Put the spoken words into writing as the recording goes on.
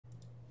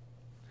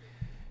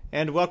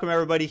And welcome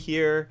everybody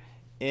here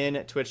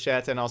in Twitch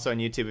chat and also on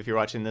YouTube if you're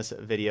watching this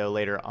video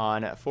later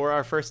on for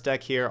our first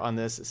deck here on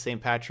this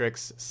St.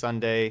 Patrick's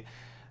Sunday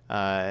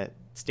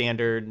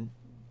standard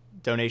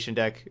donation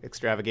deck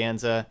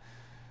extravaganza.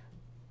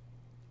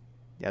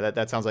 Yeah,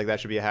 that sounds like that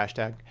should be a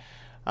hashtag.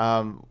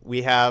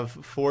 We have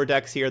 4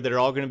 decks here that are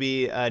all going to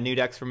be new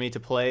decks for me to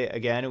play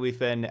again. We've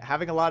been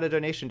having a lot of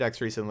donation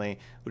decks recently,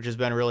 which has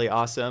been really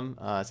awesome.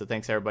 So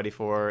thanks everybody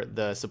for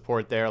the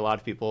support there. A lot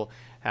of people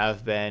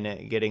have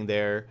been getting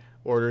their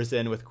orders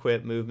in with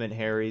Quip, Movement,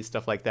 Harry's,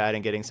 stuff like that,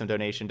 and getting some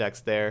donation decks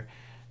there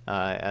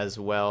as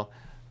well.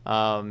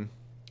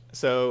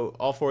 So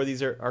all 4 of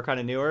these are kind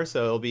of newer,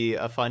 so it'll be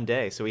a fun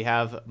day. So we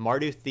have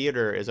Mardu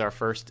Theater is our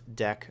first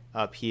deck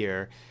up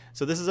here.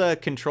 So this is a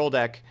control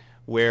deck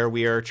where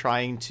we are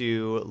trying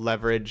to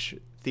leverage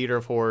Theater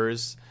of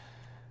Horrors,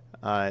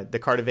 the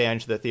card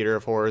advantage that Theater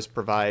of Horrors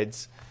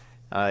provides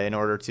in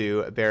order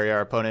to bury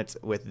our opponent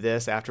with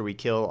this after we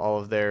kill all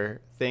of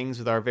their things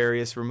with our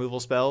various removal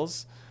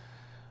spells.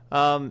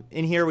 In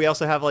here we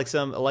also have like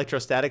some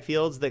electrostatic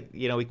fields that,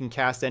 you know, we can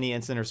cast any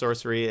instant or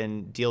sorcery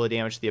and deal a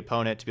damage to the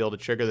opponent to be able to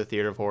trigger the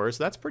Theater of Horrors.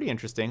 So that's pretty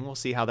interesting. We'll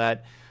see how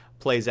that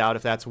plays out,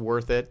 if that's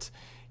worth it.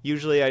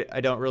 Usually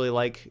I don't really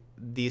like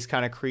these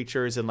kind of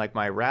creatures in like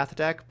my Wrath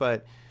deck,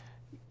 but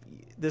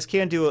this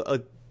can do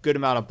a good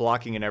amount of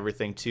blocking and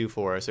everything too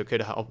for us. So it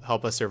could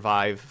help us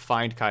survive,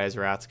 find Kaya's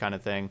Wrath kind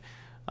of thing.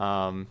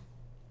 And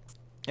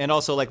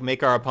also like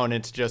make our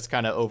opponent just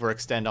kind of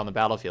overextend on the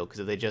battlefield, because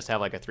if they just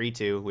have like a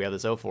 3-2, we have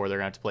this 0-4, they're going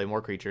to have to play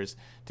more creatures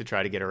to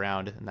try to get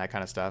around and that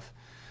kind of stuff.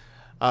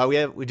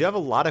 We do have a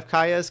lot of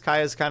Kaya's.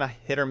 Kaya's kind of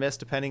hit or miss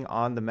depending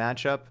on the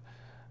matchup.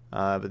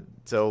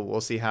 So we'll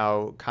see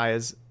how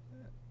Kaya's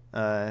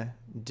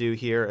do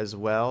here as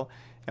well.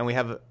 And we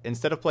have,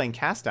 instead of playing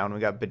Cast Down, we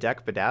got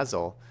Bedeck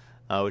Bedazzle,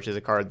 which is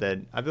a card that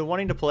I've been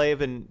wanting to play. I've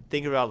been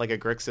thinking about like a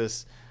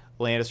Grixis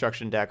land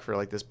destruction deck for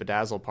like this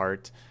Bedazzle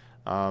part.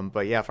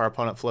 But yeah, if our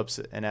opponent flips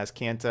an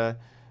Azcanta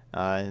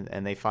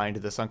and they find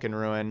the Sunken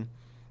Ruin,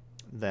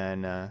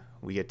 then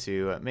we get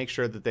to make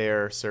sure that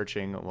their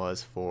searching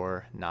was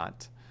for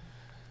naught.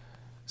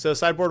 So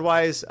sideboard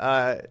wise,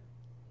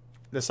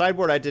 the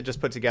sideboard I did just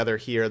put together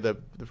here, the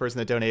person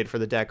that donated for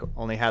the deck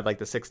only had like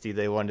the 60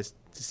 they wanted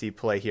to see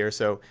play here.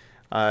 So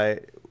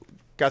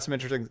got some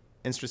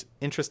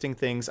interesting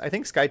things. I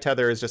think Sky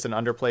Tether is just an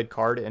underplayed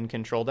card in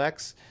control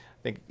decks.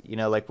 I think, you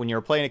know, like when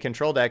you're playing a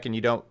control deck and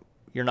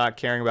you're not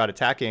caring about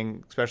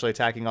attacking, especially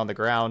attacking on the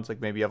ground,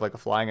 like maybe you have like a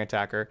flying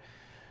attacker,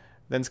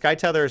 then Sky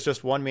Tether is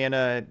just 1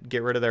 mana,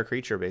 get rid of their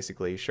creature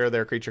basically. Sure,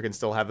 their creature can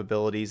still have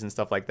abilities and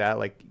stuff like that.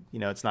 Like, you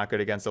know, it's not good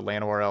against a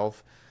Llanowar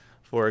Elf,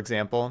 for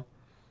example.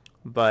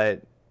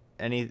 But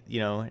any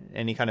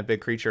kind of big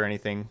creature or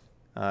anything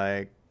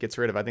gets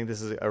rid of. I think this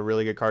is a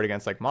really good card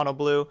against like mono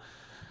blue,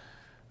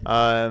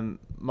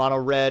 mono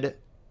red.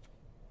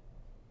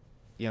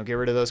 You know, get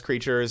rid of those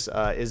creatures.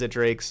 Is it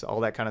Drakes,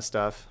 all that kind of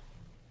stuff.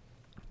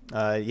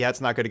 Yeah,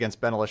 it's not good against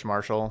Benalish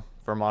Marshal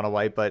for mono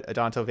white, but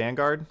Adanto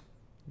Vanguard,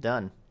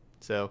 done.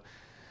 So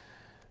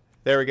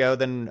there we go.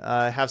 Then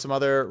have some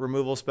other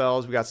removal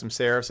spells. We got some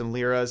Seraphs and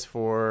Lyras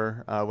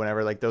for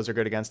whenever, like, those are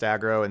good against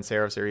aggro, and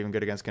Seraphs are even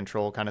good against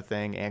control kind of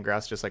thing.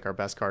 Angrath's just like our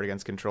best card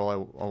against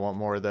control. I want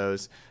more of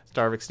those.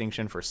 Star of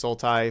Extinction for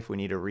Sultai if we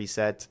need a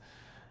reset.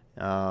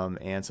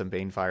 And some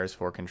Banefires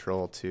for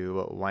control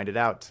to wind it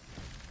out.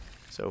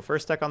 So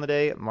first deck on the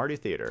day, Mardu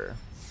Theater.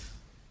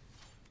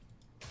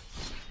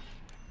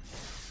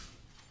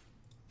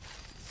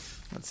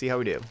 Let's see how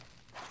we do.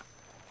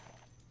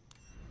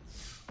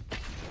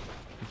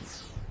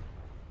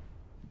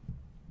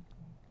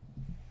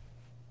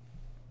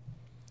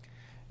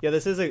 Yeah,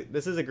 this is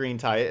a green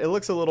tie. It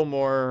looks a little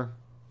more,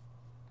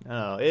 I don't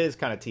know, it is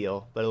kind of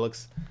teal, but it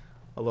looks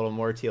a little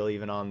more teal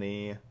even on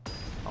the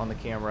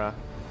camera.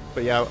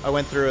 But yeah, I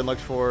went through and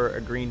looked for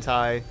a green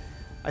tie.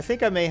 I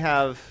think I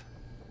have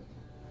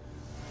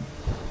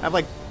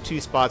like 2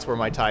 spots where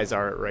my ties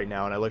are right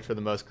now, and I looked for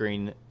the most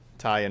green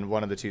tie in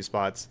one of the 2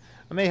 spots.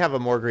 I may have a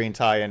more green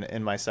tie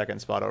in my second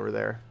spot over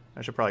there.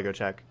 I should probably go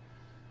check.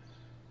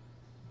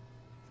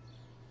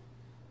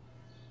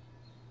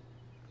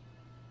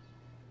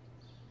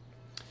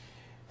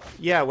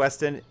 Yeah,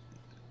 Weston,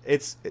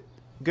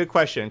 good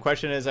question.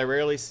 Question is, I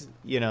rarely,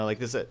 you know, like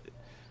this,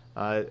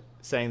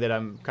 saying that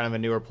I'm kind of a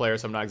newer player,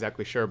 so I'm not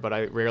exactly sure, but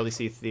I rarely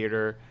see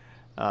Theater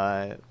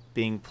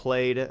being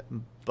played,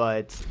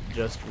 but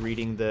just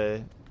reading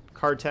the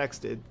card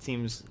text, it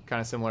seems kind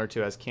of similar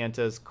to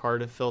Azcanta's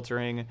card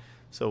filtering,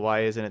 so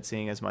why isn't it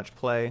seeing as much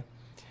play?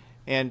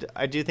 And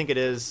I do think it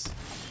is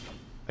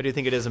a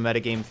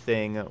metagame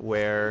thing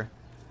where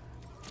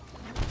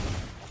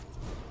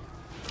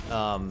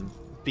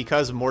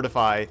because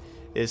Mortify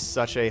is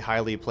such a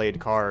highly played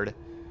card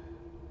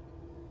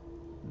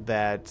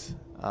that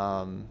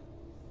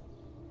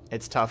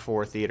it's tough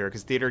for Theater,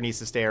 because Theater needs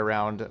to stay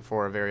around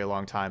for a very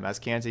long time.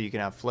 Azcanta, you can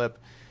have flip,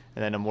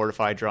 and then a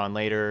Mortify drawn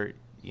later,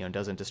 you know,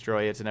 doesn't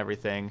destroy it and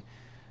everything.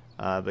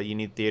 But you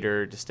need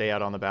Theater to stay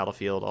out on the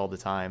battlefield all the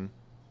time.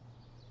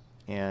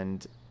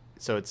 And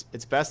so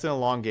it's best in a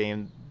long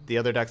game. the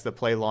other decks that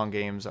play long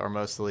games are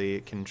mostly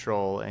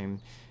control,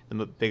 and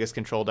the biggest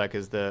control deck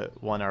is the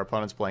one our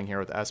opponent's playing here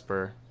with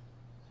Esper.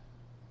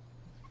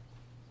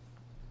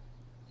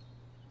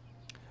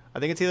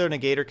 I think it's either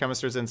Negate or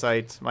Chemist's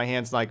Insight. My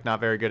hand's like not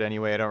very good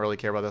anyway. I don't really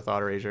care about the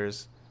Thought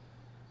Erasures.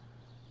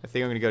 I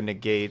think I'm gonna go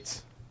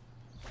Negate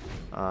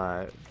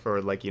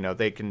for, like, you know,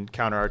 they can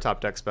counter our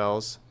top deck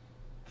spells.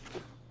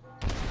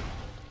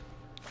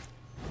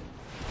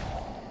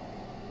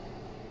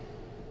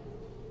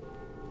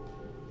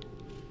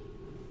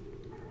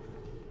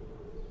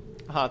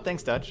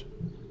 Thanks, Dutch.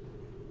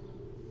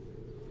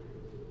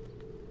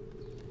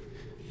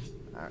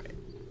 Alright.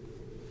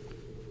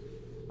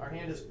 Our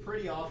hand is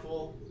pretty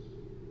awful.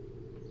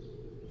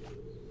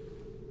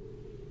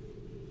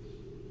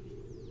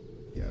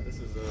 Yeah,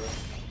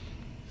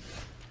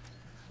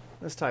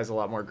 this tie's a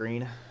lot more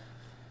green.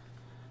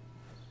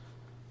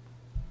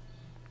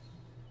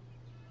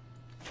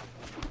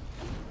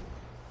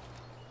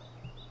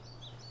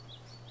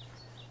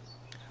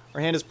 Our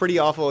hand is pretty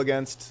awful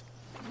against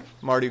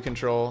Mardu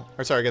control,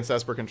 or sorry, against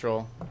Esper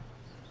control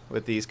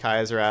with these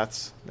Kaya's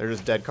Wraths. They're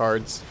just dead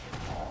cards.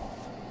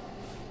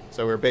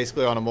 So we're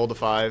basically on a mold of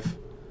 5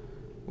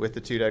 with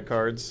the 2 dead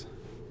cards.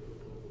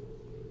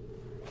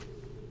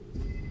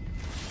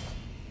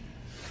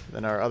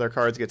 Then our other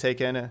cards get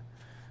taken.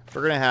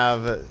 We're going to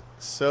have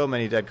so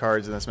many dead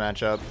cards in this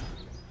matchup.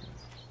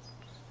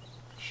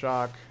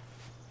 Shock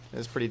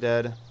is pretty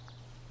dead.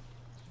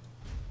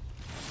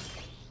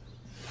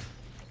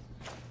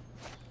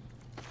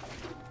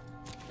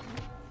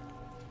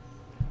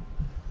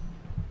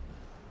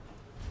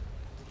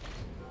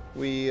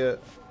 We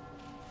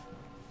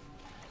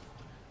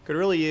could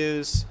really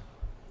use...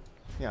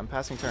 Yeah, I'm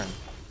passing turn.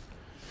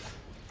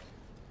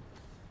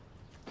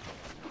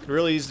 Could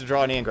really use to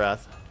draw an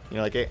Angrath. You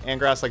know, like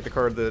Angrath's like the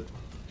card that,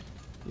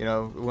 you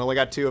know, we only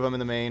got 2 of them in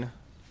the main.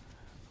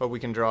 Hope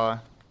we can draw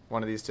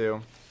one of these 2.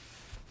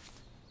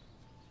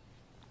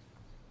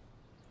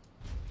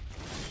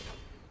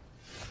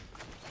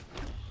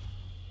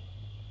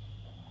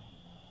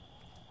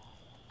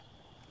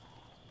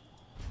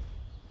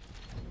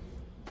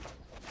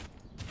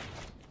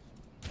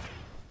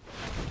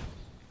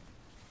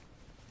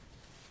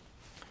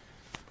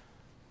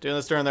 Doing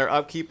this during their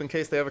upkeep in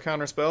case they have a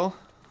counter spell.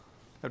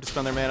 Have to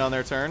spend their mana on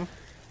their turn.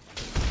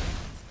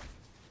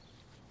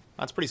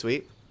 That's pretty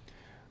sweet.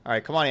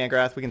 Alright, come on,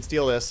 Angrath. We can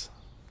steal this.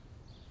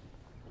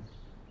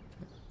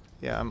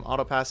 Yeah, I'm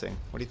auto-passing.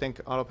 What do you think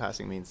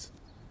auto-passing means?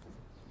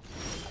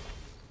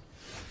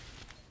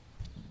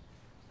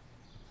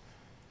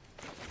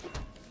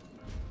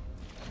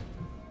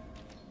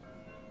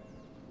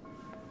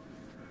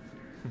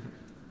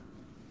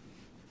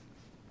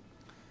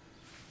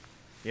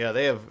 Yeah,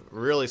 they have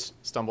really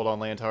stumbled on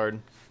land hard.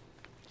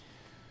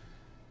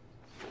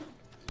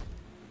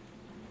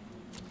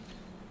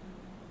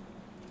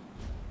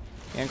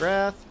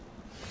 Angrath.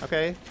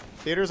 Okay.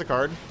 Theater's a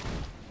card.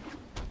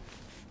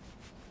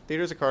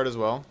 Theater's a card as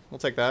well. We'll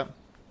take that.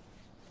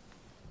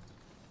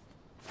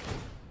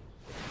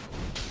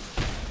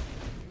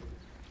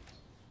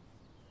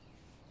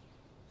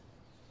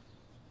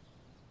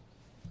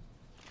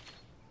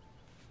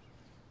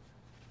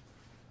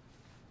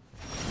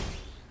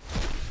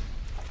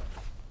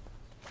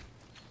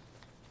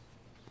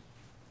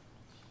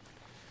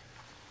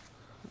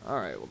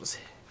 Alright, we'll just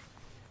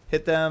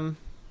hit them.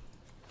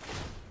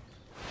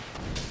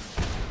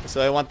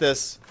 So I want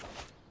this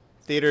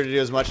theater to do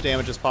as much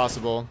damage as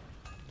possible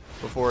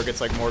before it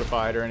gets like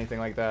mortified or anything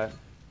like that.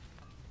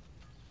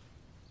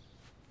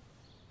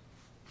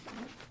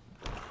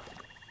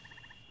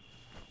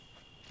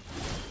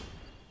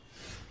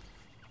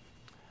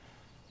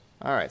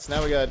 Alright, so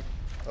now we got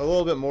a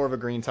little bit more of a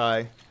green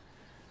tie.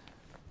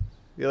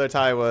 The other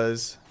tie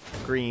was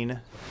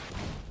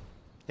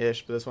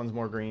green-ish, but this one's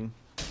more green.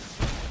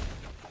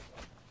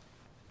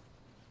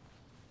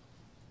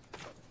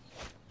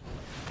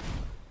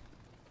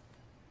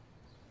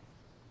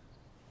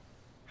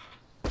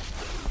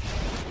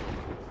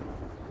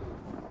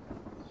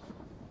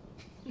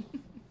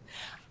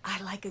 I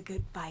like a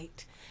good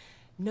fight.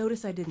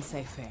 Notice I didn't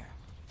say fair.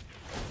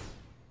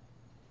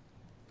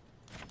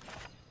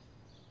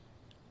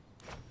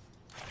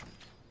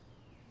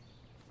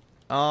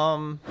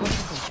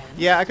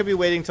 Yeah, I could be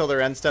waiting till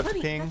their end step to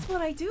ping. That's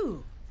what I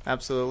do.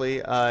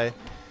 Absolutely.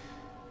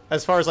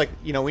 As far as like,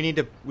 you know,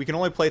 we can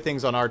only play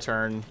things on our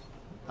turn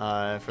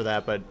for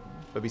that, but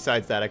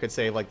besides that, I could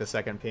save like the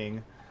second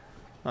ping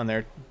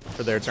on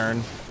for their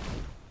turn.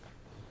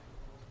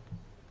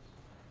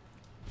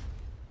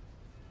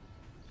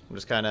 I'm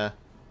just kind of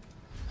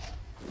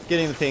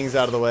getting the pings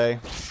out of the way.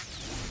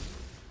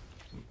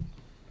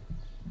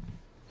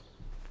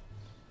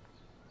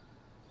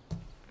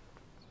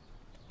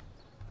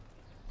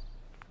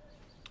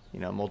 You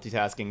know,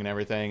 multitasking and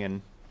everything,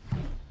 and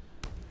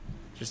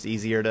just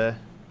easier to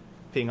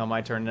ping on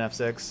my turn in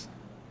F6.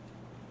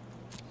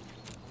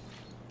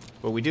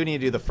 But we do need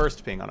to do the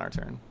first ping on our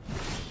turn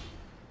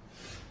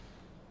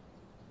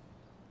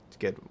to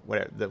get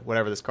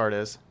whatever this card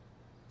is.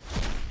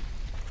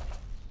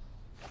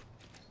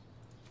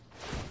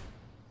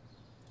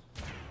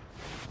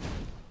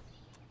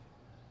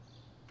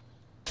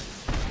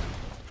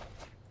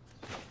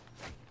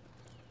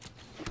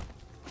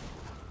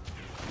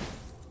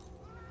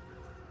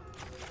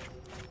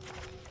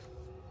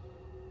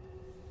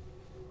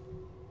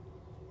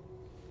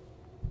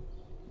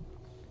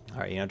 All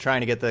right, you know,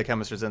 trying to get the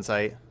Chemist's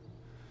Insight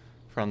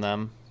from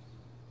them.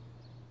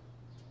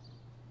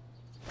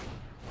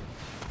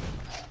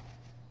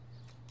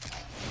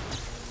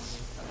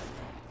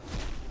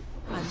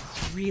 I'm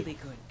really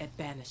good at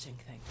banishing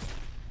things.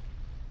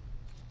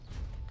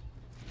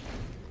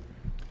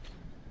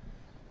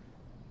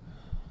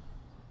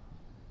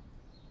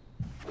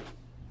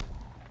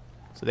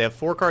 So they have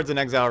 4 cards in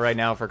exile right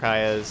now for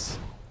Kaya's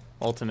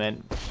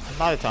ultimate.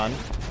 Not a ton.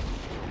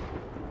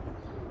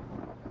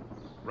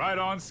 Right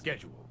on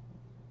schedule.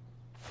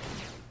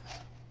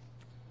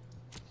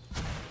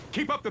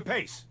 Keep up the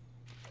pace.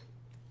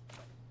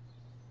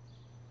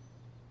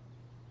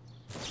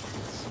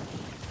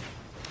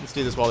 Let's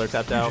do this while they're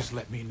tapped You out. just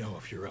let me know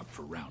if you're up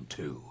for round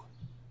 2.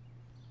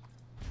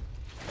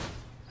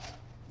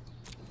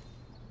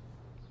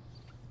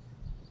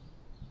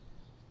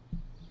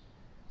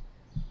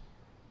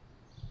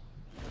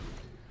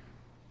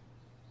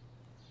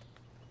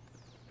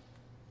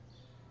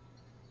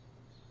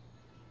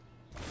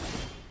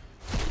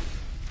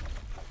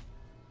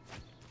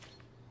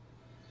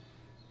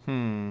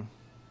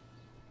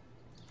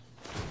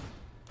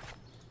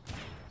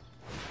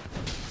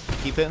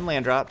 Keep it in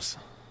land drops.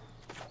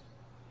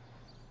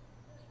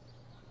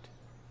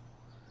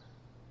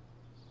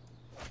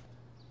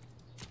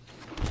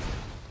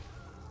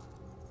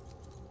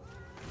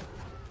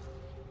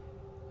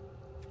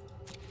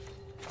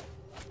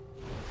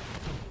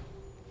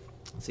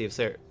 Let's see if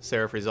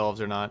Seraph resolves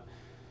or not.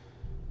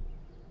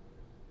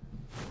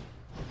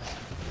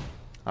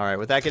 Alright,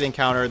 with that getting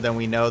countered, then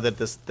we know that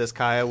this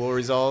Kaya will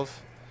resolve.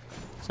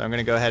 So I'm going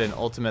to go ahead and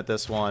ultimate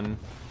this one.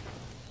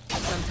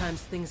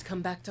 Sometimes things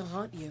come back to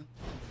haunt you.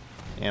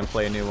 And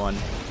play a new one.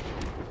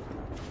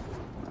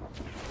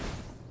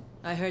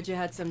 I heard you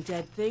had some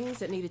dead things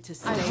that needed to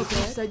stay I hope you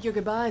dead. said your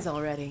goodbyes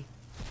already.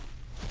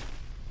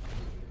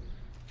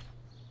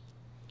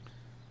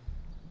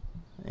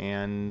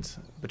 And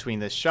between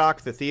this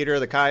Shock, the Theater,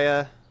 the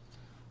Kaya,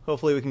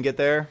 hopefully we can get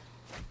there.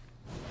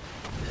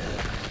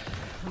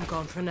 I'm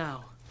gone for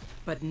now,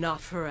 but not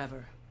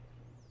forever.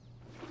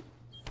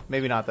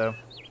 Maybe not, though.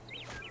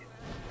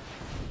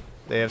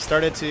 They have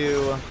started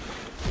to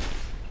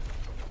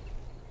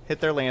hit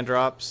their land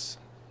drops,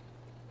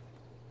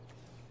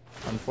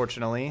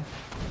 unfortunately.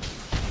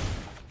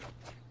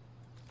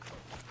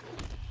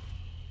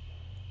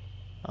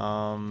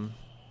 And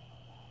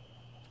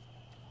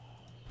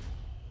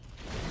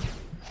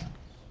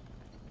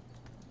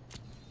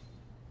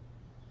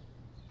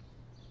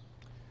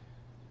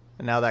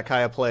now that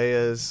Kaya play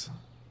is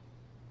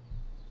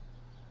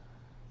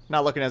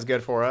not looking as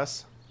good for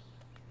us.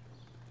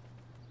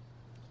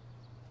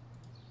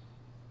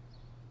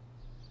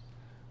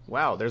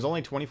 Wow, there's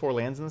only 24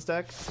 lands in this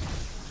deck?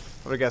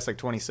 I would have guessed like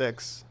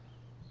 26.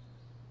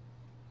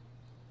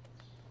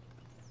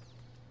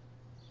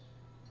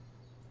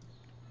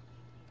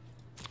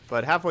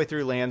 But halfway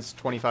through lands,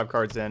 25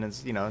 cards in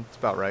is, you know, it's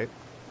about right.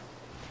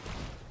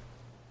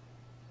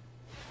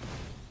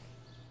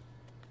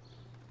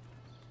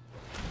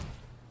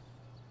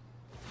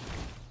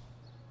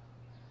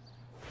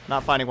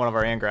 Not finding one of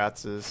our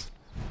Angrats is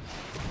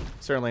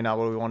certainly not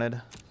what we wanted.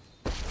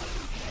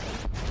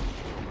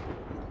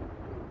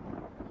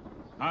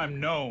 I'm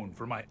known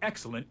for my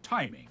excellent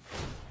timing.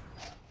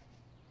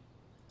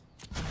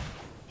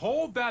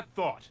 Hold that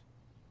thought.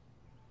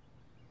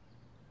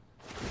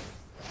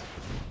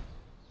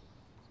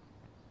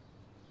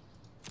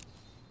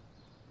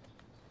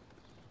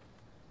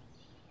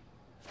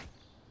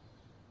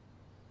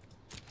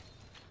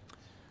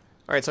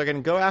 Alright, so I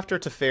can go after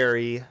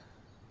Teferi.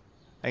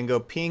 I can go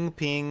ping,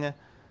 ping,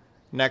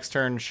 next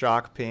turn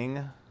shock,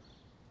 ping.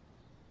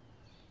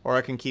 Or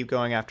I can keep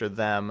going after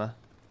them.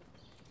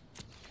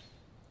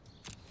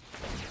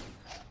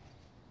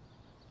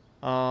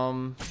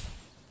 I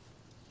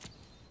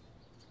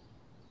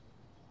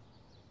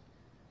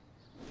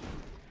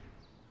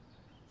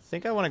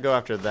think I want to go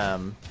after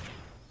them.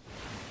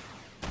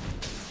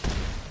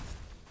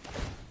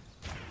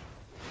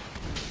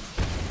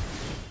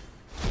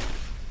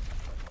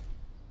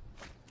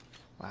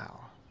 Wow.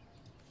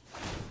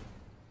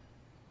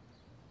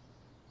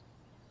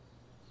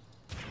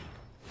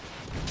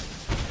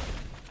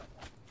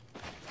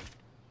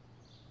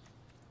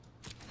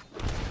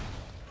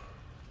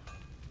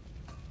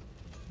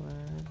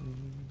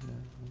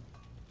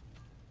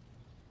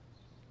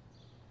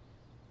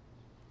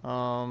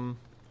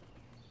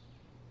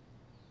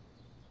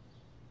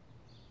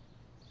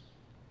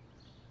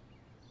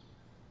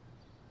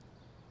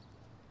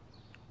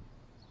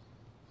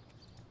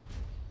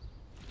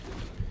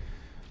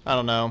 I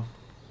don't know.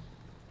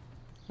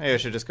 Maybe I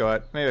should just go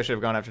at. Maybe I should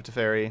have gone after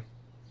Teferi.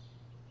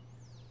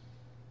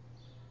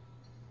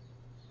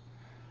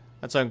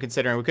 That's what I'm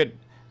considering.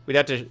 We'd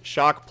have to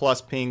shock plus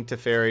ping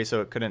Teferi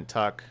so it couldn't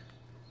tuck.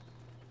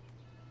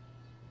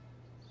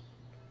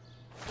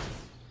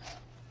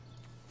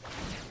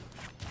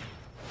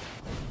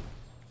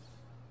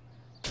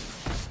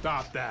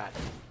 Stop that.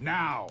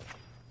 Now.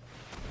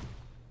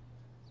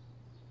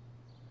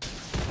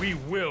 We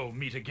will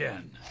meet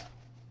again.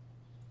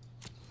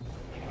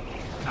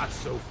 Not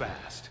so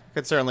fast. I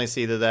could certainly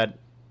see that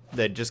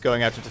just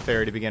going after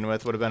Teferi to begin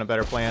with would have been a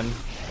better plan.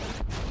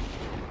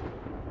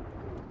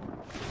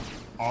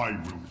 I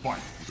will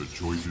fight. The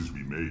choices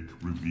we make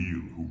reveal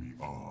who we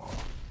are.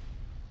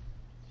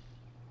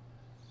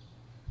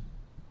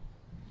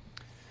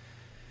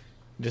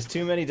 Just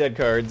too many dead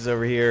cards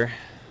over here.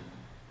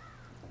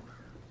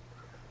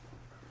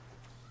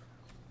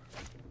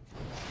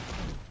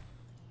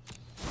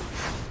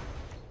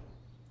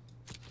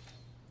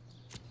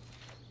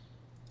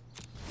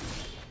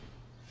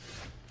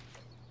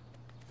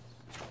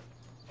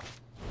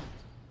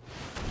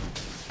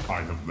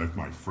 I have let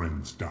my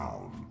friends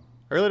down.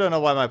 I really don't know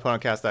why my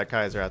opponent cast that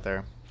Kaiser out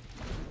there.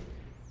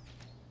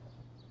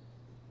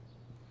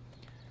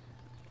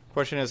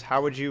 Question is,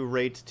 how would you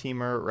rate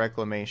Teamer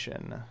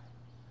Reclamation?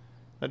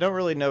 I don't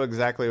really know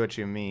exactly what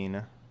you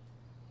mean.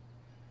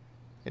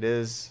 It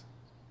is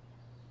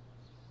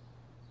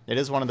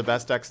one of the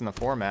best decks in the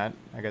format.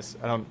 I guess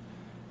I don't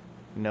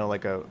know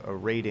like a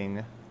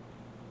rating.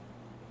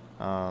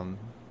 But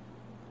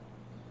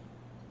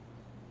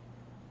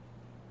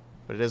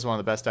it is one of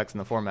the best decks in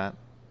the format.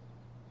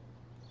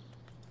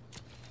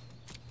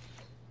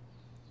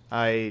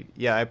 I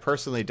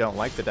personally don't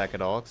like the deck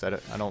at all because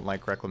I don't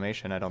like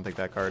Reclamation. I don't think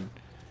that card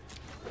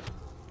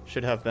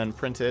should have been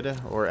printed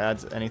or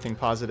adds anything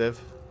positive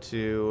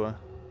to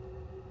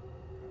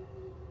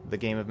the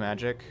game of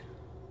Magic.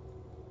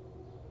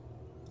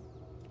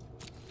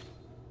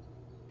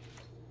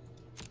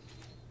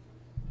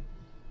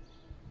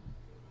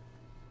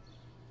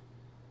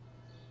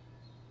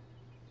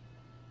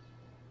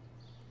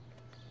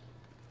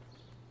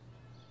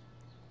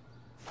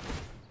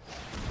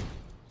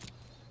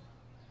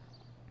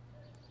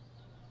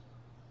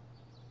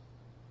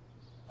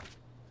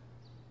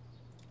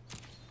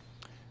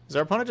 Is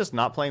our opponent just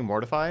not playing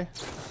Mortify?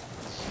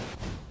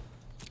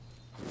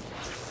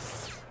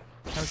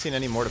 I haven't seen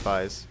any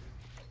Mortifies.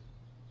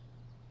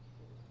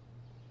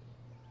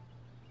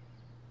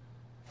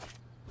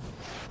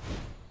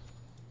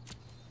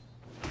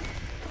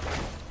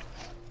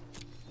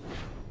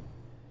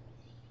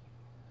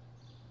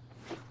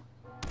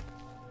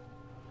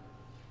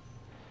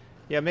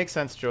 Yeah, it makes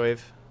sense,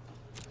 Joyve.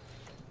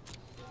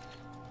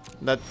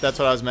 That's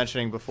what I was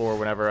mentioning before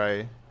whenever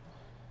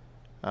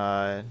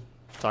I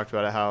talked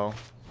about it, how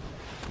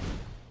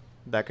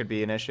that could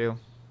be an issue.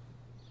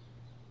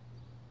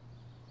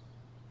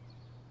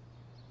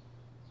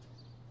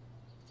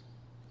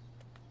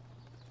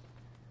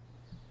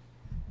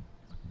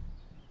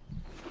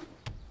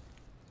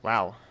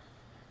 Wow.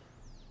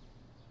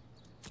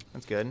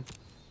 That's good.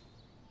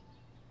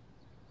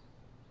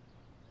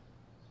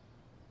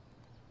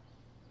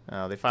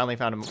 Oh, they finally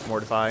found a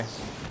Mortify.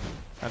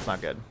 That's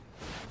not good.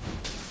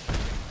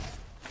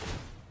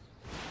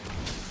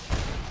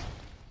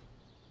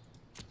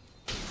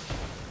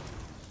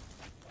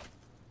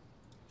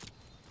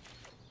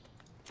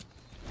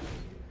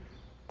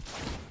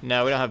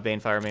 No, we don't have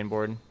Banefire main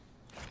board.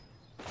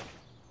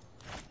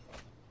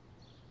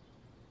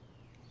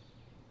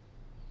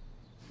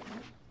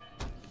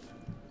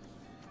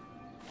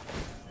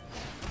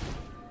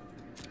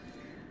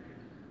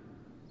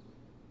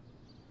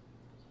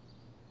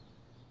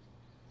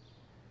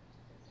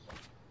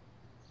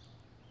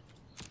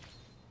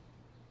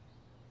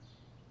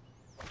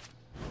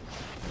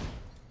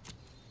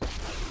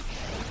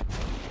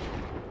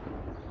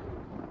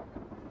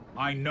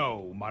 I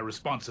know my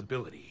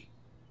responsibility.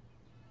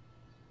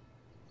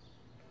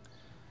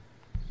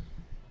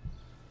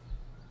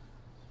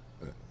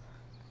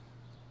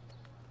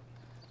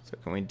 So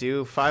can we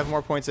do 5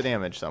 more points of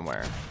damage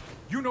somewhere?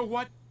 You know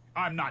what?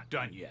 I'm not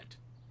done yet.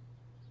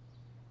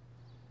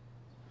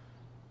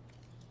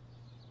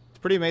 It's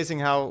pretty amazing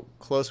how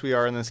close we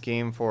are in this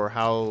game for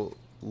how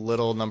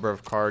little number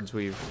of cards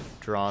we've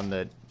drawn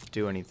that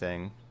do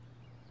anything.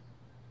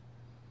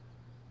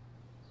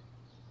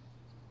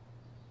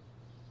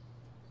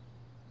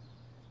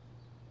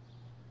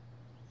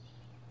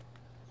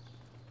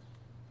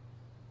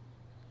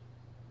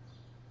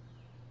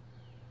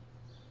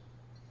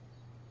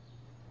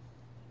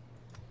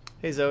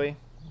 Hey, Zoe.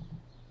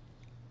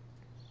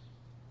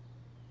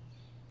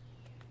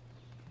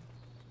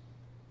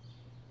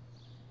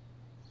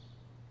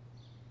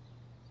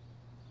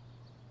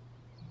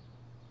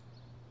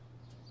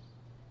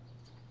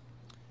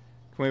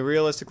 Can we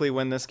realistically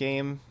win this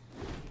game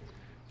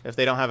if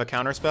they don't have a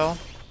counterspell?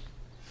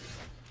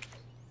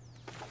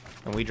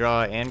 And we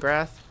draw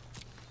Angrath?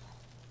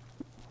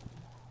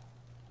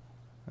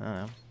 I don't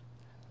know.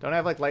 Don't I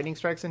have like lightning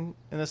strikes in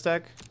this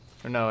deck?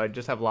 Or no, I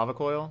just have lava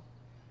coil?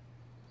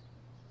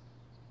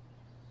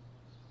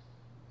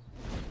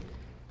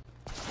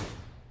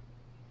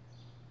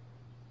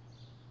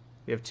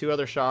 We have 2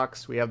 other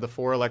shocks. We have the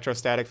 4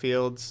 electrostatic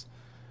fields.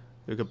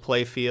 We could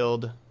play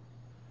field.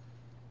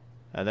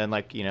 And then,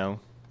 like, you know,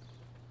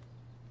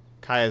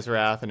 Kaya's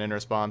Wrath and in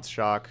response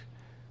shock.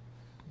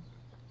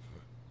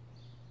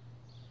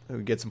 We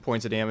would get some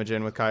points of damage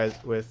in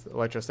with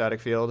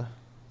electrostatic field.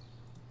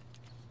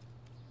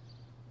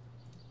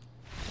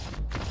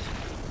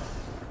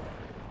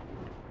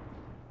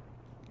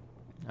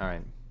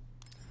 Alright.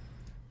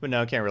 But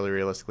no, can't really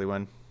realistically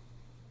win.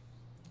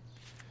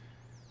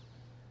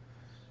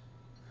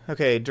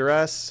 Okay,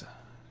 Duress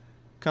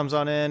comes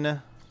on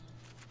in.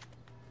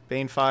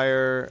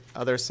 Banefire,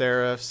 other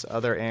Seraphs,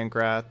 other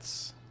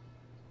Angraths.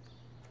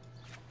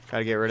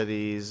 Gotta get rid of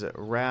these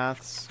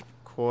Wraths,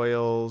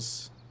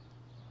 Coils,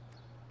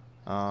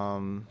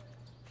 a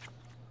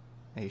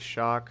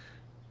Shock.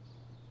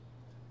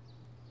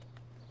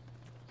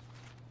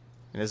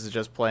 And this is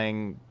just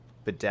playing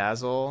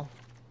Bedazzle.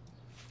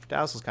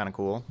 Bedazzle's kind of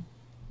cool.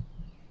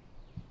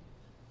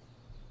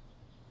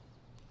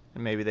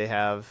 And maybe they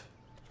have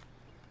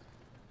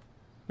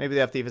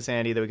Thief of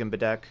Sandy that we can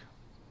bedeck.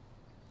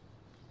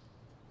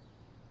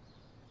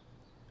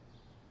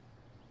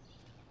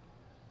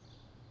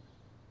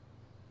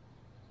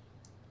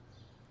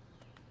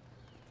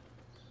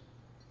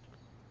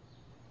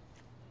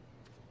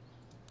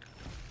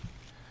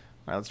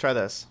 Alright, let's try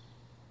this.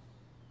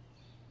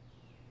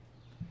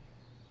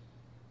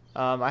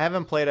 I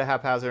haven't played a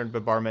haphazard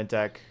bombardment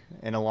deck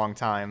in a long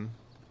time.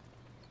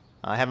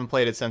 I haven't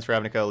played it since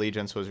Ravnica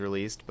Allegiance was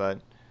released, but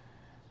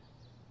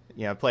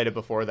you know, I played it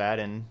before that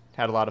and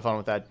had a lot of fun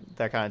with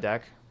that kind of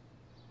deck.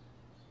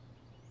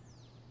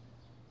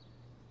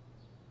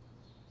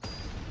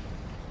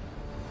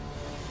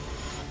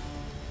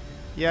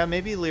 Yeah,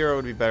 maybe Lyra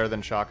would be better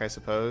than Shock, I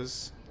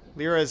suppose.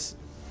 Lyra's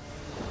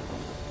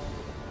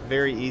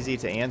very easy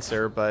to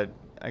answer, but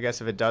I guess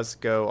if it does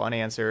go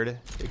unanswered,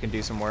 it can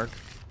do some work.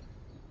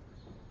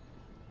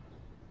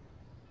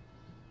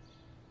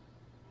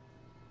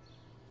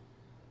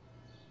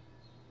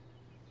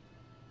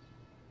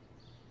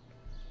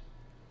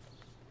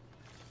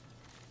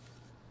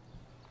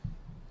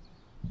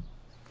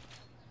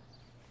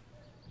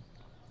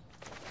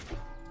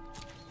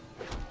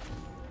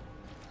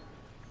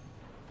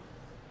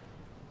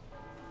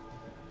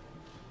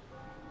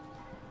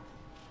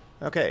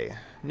 Okay,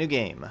 new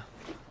game.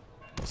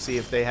 We'll see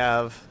if they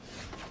have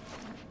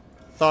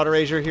Thought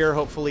Erasure here.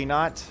 Hopefully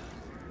not.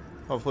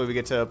 Hopefully we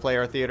get to play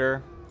our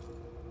theater.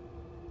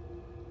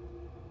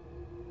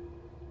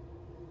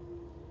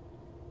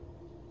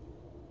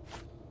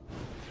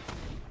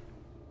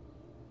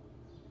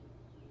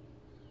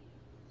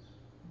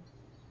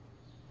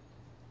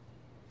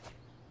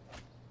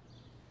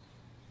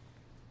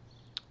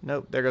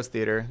 Nope, there goes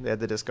theater. They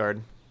had the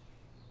discard.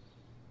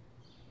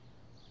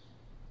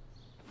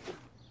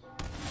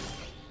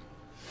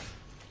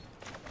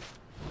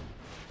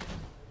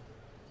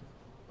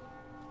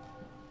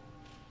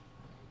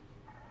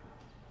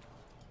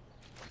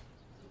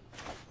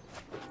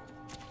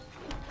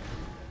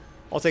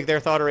 I'll take their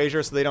Thought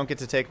Erasure so they don't get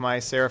to take my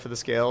Seraph of the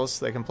Scales.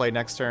 They can play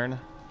next turn.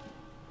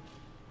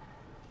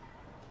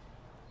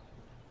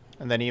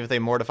 And then even if they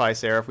Mortify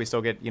Seraph, we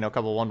still get, you know, a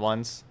couple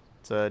 1/1s.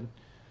 It's a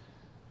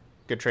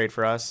good trade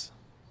for us.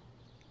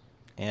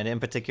 And in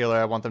particular,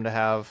 I want them to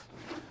have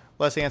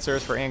less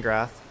answers for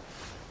Angrath.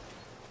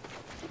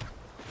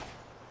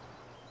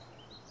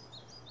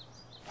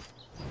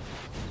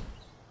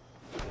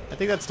 I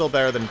think that's still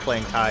better than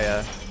playing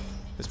Kaya,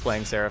 who's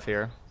playing Seraph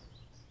here.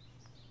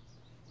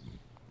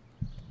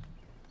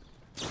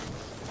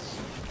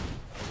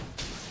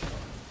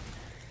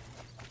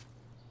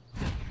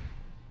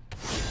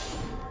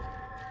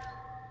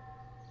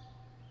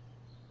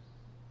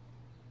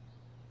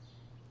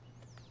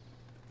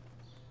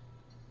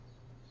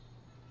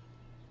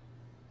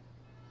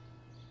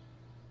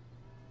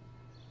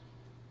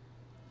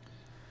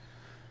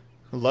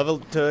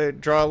 Love to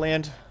draw a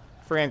land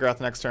for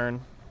Angrath next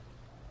turn.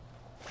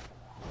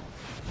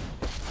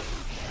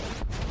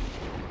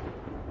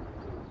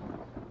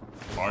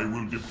 I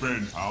will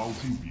defend. How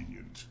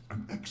convenient.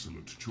 An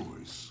excellent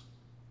choice.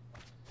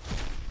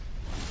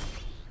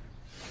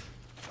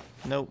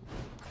 Nope.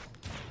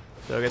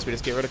 So I guess we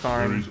just get rid of There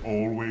Karn is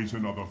always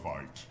another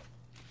fight.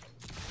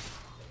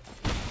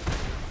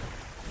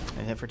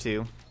 and hit for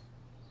 2.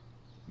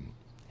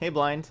 Hey,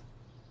 Blind.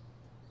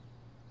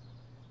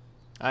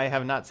 I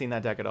have not seen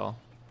that deck at all.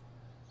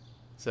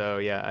 So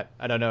yeah,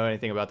 I don't know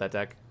anything about that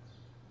deck.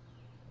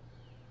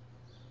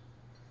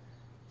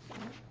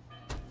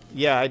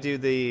 Yeah, I do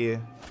the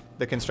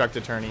construct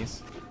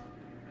attorneys.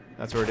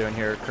 That's what we're doing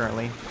here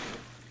currently.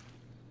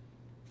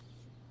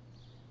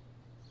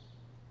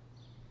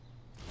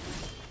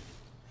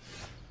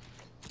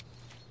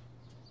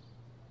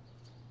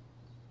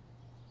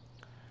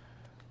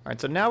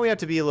 Alright, so now we have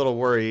to be a little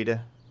worried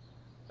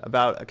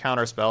about a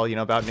counterspell, you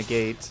know, about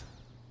negate.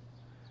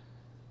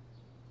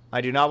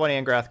 I do not want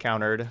Angrath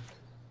countered.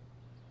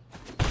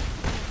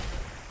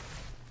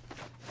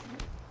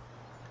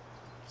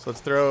 So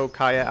let's throw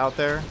Kaya out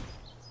there.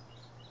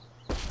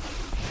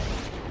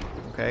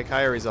 Okay,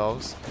 Kaya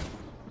resolves.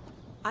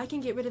 I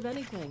can get rid of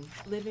anything,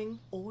 living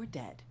or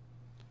dead.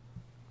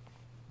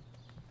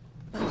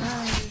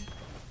 Bye-bye.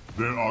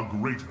 There are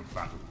greater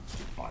battles to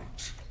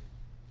fight.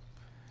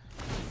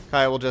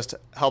 Kaya will just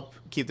help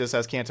keep this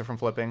Azcanta from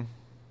flipping.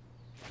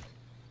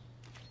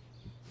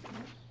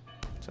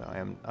 So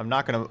I'm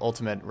not going to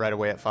ultimate right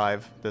away at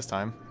 5 this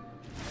time.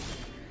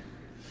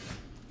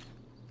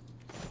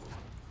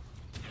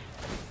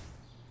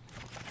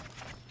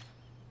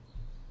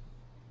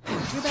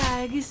 Pack your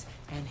bags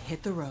and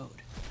hit the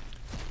road.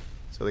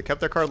 So they kept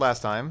their card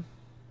last time.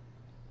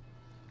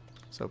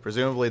 So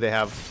presumably they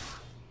have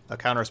a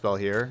counterspell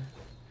here.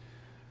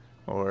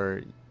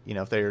 Or, you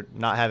know, if they're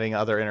not having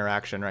other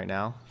interaction right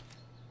now.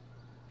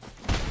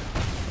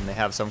 And they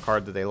have some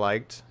card that they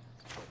liked.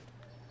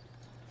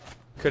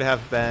 Could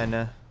have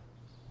been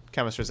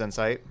Chemist's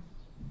Insight.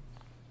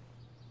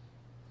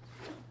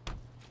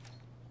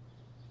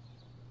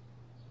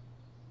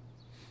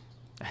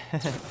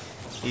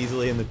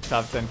 Easily in the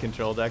top 10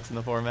 control decks in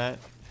the format.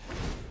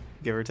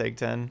 Give or take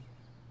 10.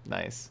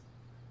 Nice.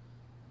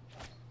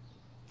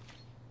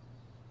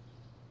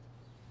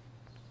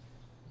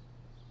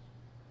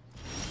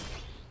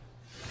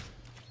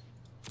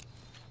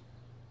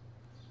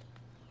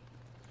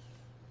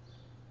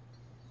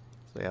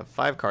 So they have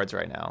 5 cards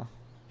right now.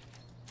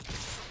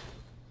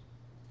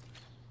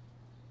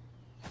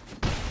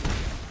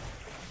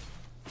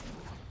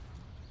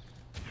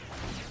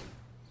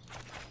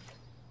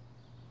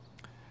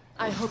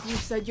 I hope you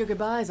said your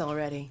goodbyes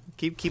already.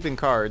 Keep keeping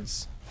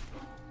cards.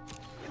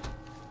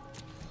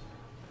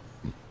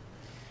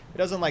 It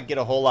doesn't like get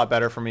a whole lot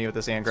better for me with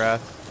this Angrath.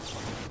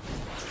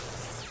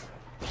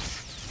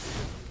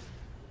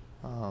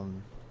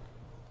 You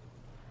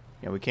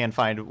know, we can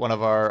find one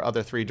of our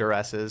other 3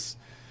 Duresses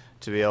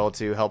to be able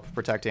to help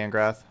protect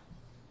Angrath.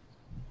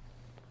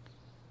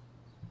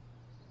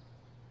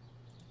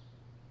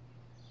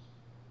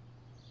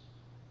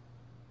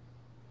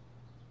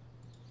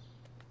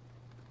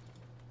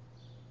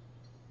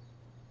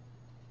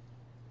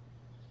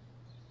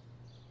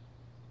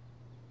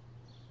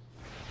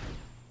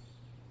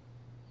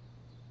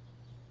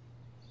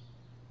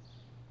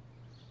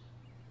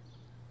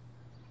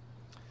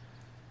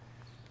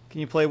 Can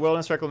you play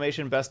Wilderness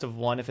Reclamation best of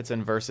 1 if it's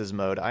in versus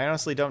mode? I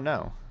honestly don't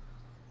know.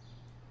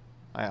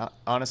 I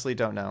honestly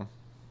don't know.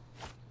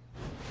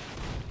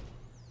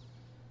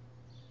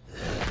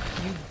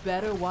 You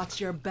better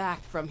watch your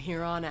back from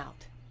here on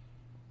out.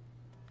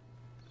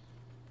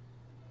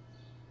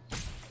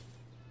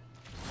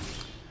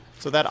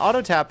 So that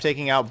auto tap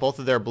taking out both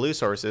of their blue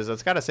sources,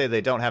 that's got to say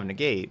they don't have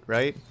negate,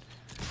 right?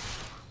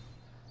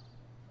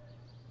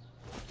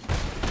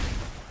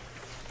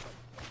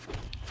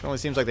 It only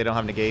seems like they don't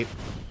have negate.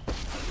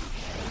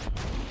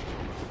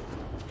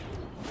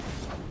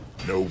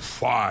 No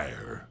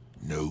fire,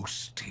 no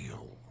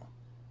steel.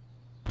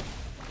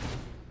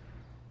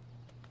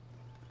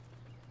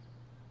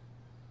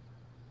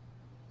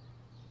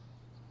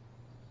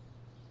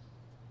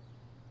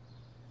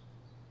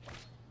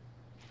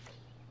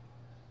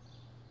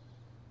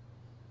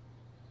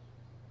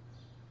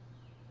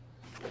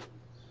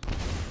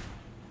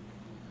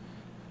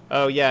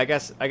 Oh yeah, I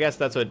guess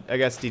that's what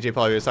DJ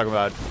Pauly was talking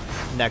about.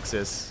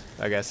 Nexus,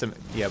 I guess.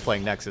 Yeah,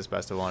 playing Nexus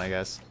best of 1, I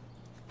guess.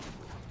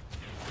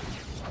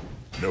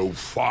 No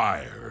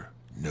fire,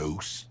 no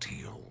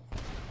steel.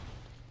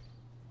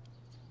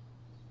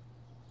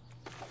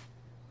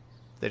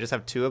 They just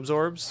have 2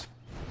 absorbs?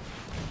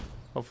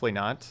 Hopefully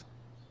not.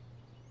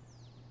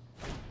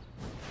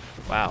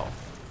 Wow.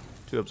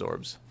 2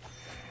 absorbs.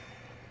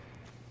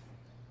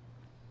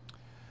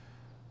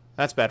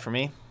 That's bad for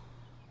me.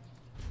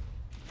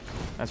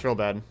 That's real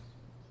bad.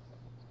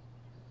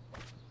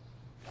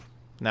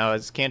 Now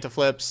as Kanta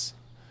flips,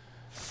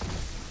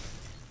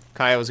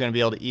 Kaya was going to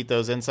be able to eat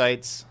those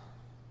insights.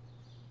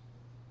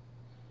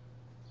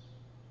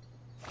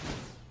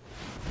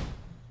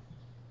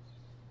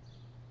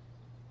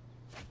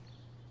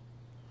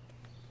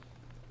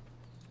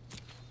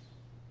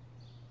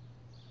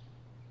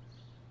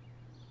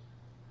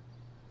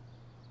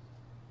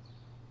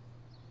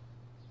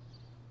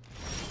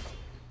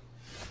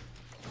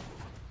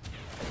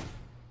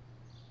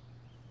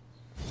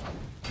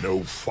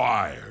 No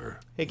fire,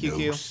 Hey,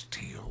 QQ. no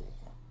steel.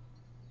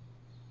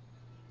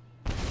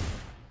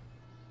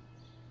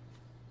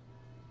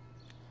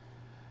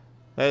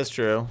 That is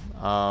true.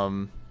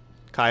 Kaya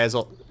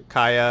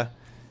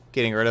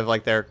getting rid of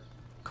like their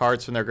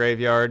cards from their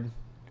graveyard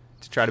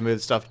to try to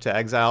move stuff to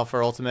exile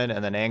for ultimate,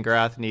 and then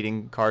Angrath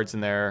needing cards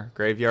in their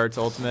graveyard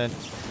to ultimate.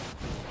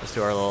 Those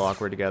 2 are a little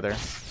awkward together.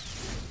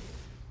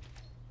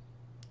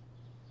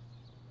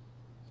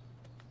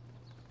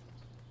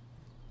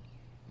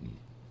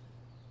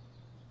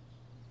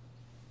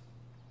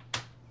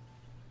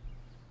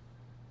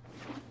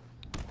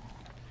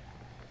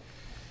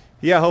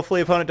 Yeah, hopefully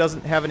opponent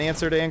doesn't have an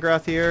answer to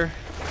Angrath here.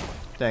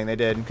 Dang, they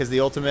did, because the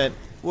ultimate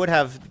would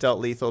have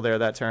dealt lethal there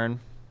that turn.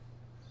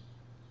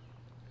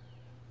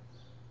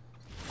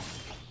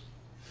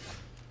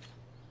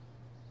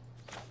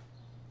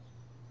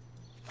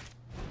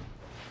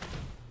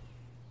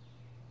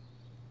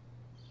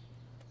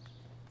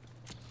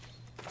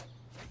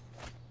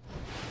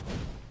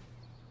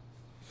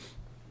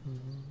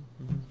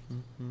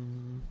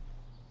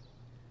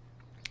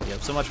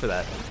 Yep, so much for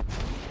that.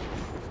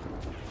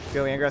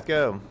 Go, Angrath,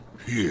 go.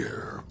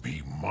 Here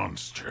be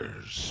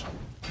monsters.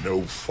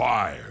 No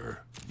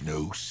fire,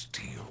 no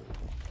steel.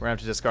 We're gonna have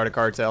to discard a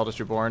card to Eldest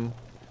Reborn.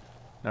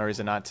 No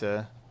reason not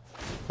to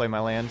play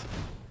my land.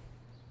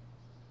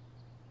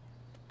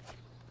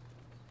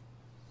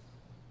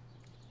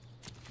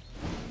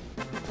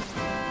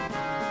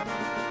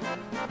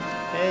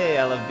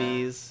 love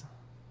bees.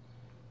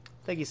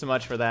 Thank you so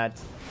much for that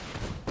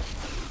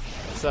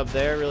sub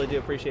there. Really do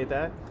appreciate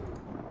that.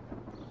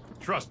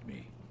 Trust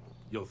me,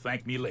 you'll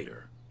thank me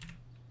later.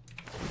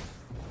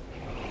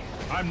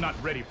 I'm not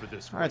ready for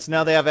this. Alright, so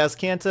now they have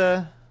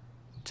Azcanta,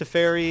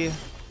 Teferi,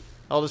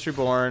 Eldest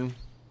Reborn.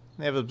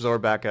 They have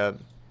Absorb backup.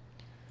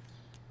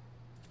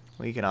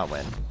 We cannot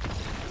win. It's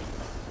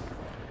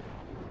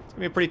going to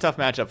be a pretty tough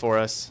matchup for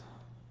us.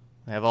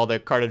 They have all the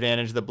card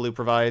advantage that blue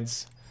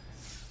provides.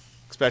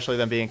 Especially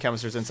them being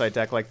Chemist's Insight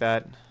deck like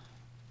that.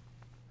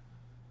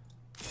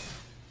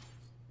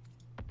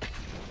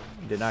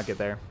 Did not get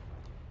there.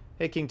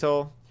 Hey, King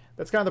Toll.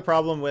 That's kind of the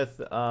problem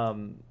with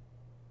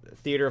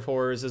Theater of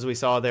Horrors, as we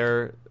saw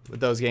there with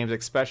those games,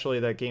 especially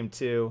that game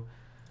 2.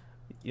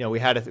 You know, we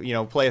had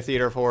to play a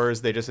Theater of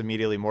Horrors. They just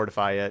immediately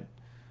Mortify it.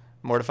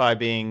 Mortify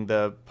being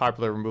the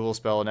popular removal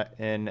spell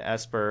in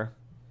Esper.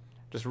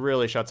 Just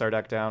really shuts our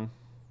deck down.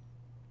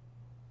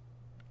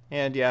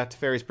 And yeah,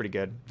 Teferi's pretty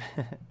good.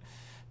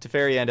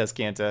 Teferi and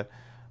Azcanta.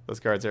 Those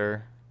cards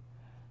are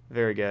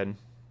very good.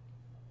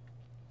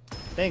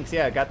 Thanks,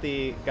 yeah, got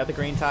the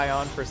green tie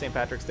on for St.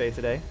 Patrick's Day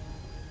today.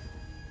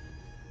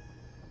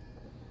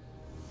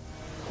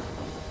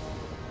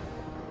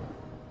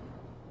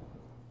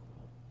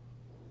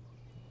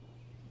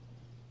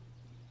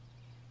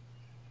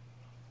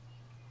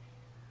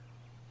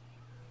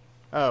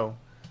 Oh,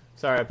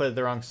 sorry, I put it in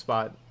the wrong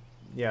spot.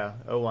 Yeah,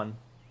 01.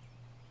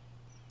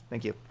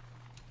 Thank you.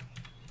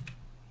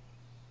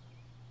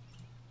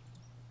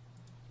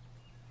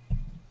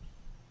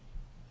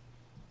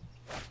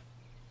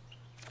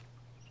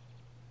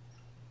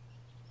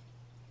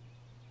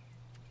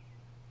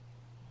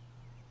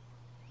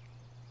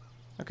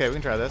 Okay, we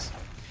can try this.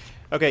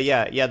 Okay,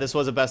 yeah, this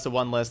was a best of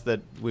 1 list that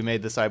we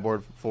made the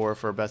sideboard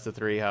for best of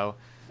 3. How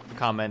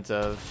comment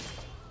of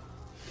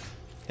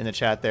in the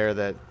chat there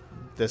that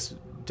this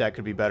deck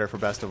could be better for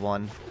best of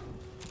 1.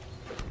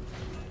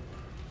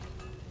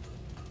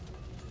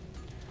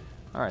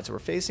 Alright, so we're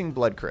facing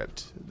Blood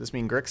Crypt. Does this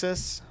mean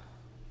Grixis?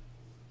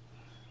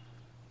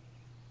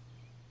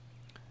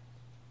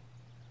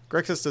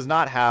 Grixis does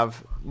not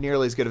have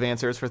nearly as good of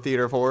answers for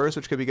Theater of Horrors,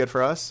 which could be good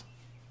for us.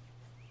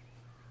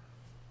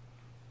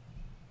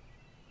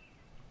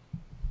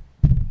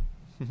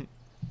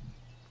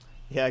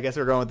 Yeah, I guess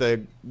we're going with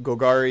the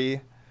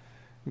Golgari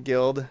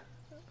guild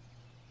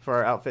for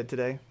our outfit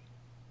today.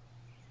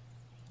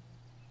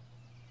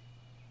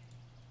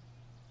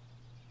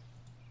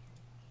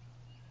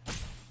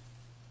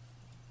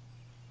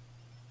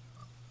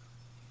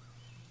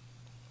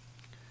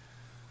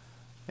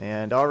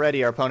 And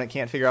already our opponent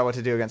can't figure out what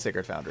to do against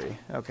Sacred Foundry.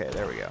 Okay,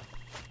 there we go.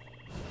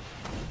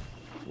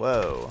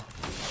 Whoa.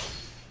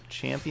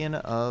 Champion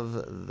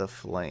of the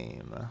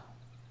Flame.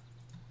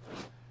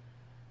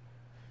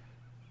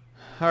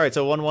 Alright,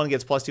 so 1/1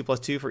 gets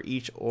 +2/+2 for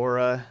each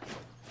aura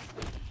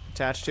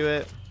attached to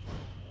it.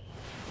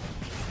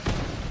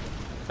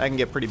 That can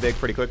get pretty big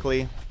pretty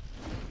quickly.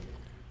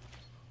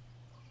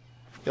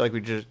 I feel like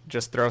we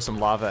just throw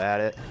some lava at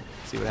it,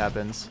 see what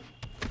happens.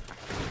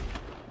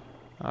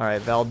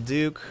 Alright,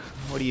 Valduke,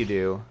 what do you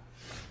do?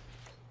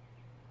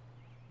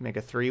 Make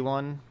a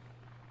 3/1.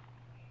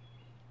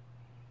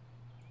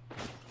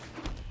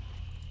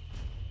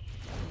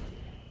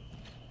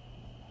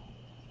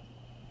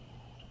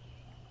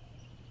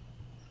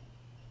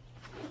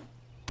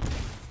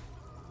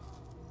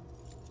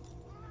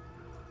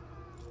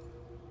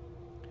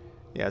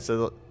 Yeah,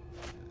 so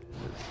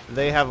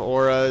they have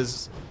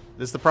auras.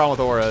 This is the problem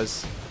with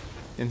auras.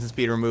 Instant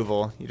speed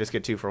removal. You just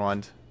get 2 for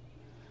 1.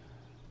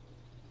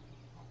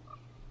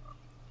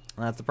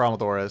 That's the problem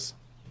with auras.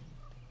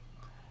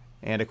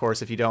 And of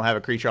course, if you don't have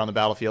a creature on the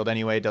battlefield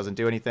anyway, it doesn't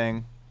do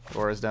anything.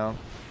 Auras don't.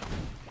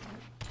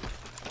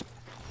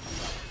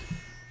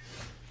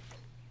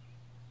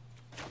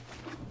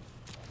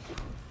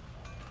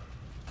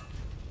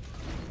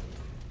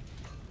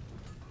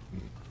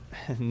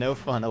 No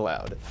fun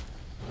allowed.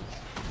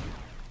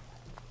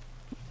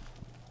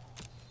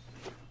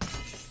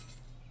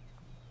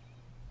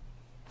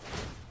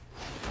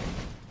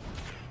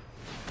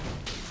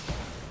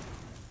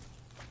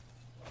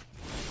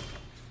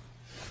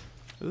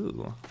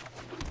 Ooh.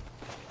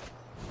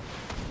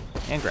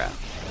 And grab.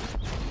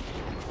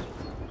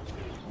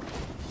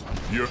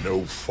 You're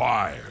no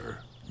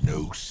fire,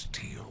 no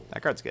steel.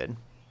 That card's good.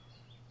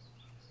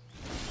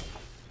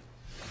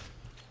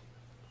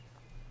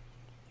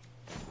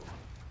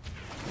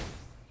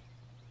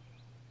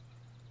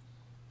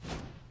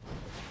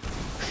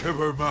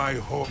 Shiver my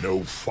heart.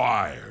 No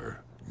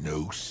fire,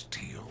 no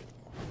steel.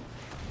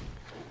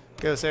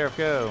 Go, Seraph,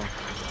 go.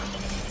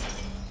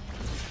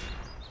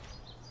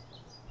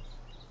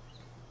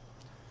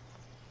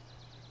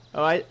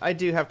 Oh, I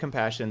do have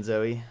compassion,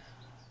 Zoe.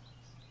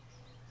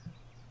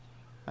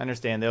 I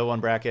understand the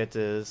O1 bracket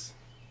is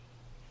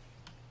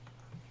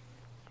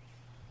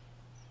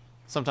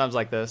sometimes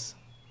like this.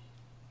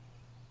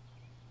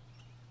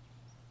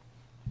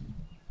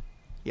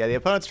 Yeah, the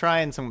opponent's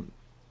trying something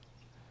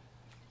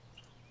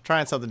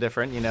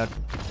different, you know.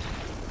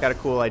 Got a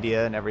cool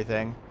idea and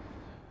everything.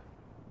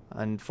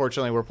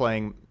 Unfortunately, we're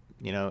playing,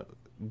 you know,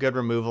 good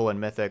removal and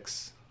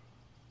mythics.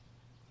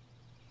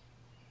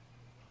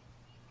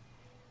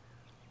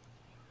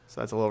 So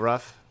that's a little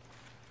rough.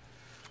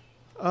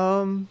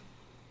 Going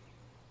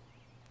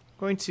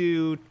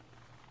to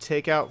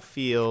take out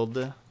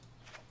field.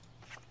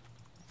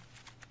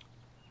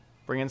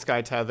 Bring in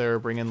Sky Tether,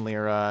 bring in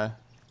Lyra.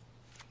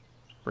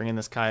 Bring in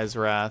this Kaya's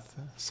Wrath,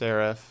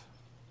 Seraph.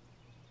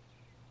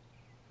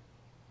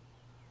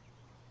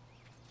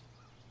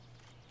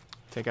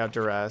 Take out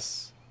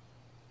Duress.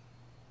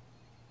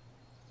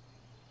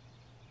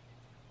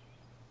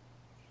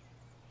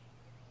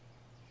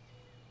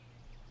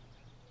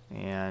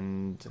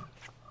 And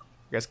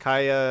I guess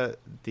Kaya,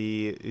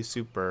 the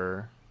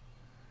Usurper,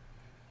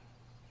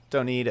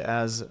 don't need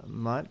as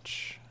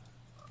much.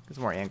 There's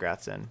more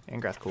Angraths in.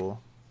 Angrath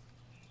cool.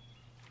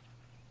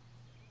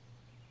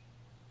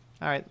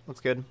 Alright, looks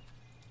good.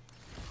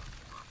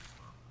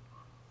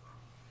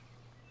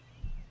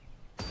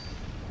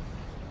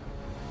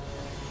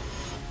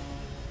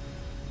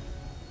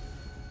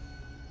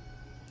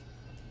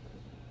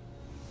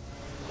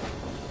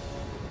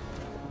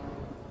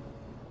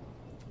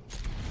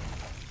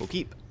 We'll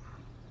keep.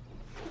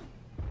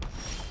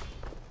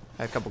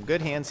 Had a couple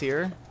good hands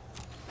here.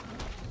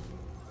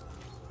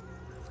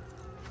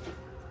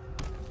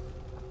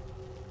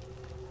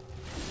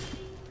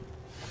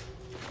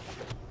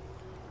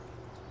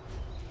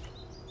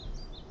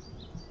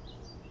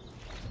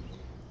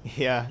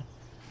 Yeah,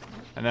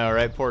 I know,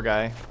 right? Poor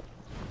guy,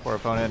 poor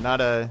opponent.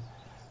 Not a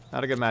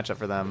good matchup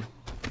for them.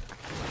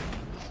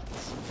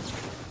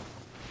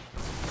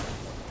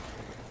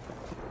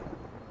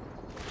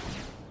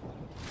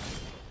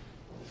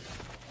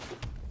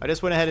 I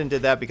just went ahead and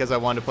did that because I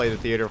wanted to play the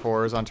Theater of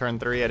Horrors on turn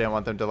 3. I didn't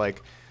want them to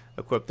like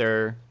equip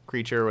their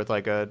creature with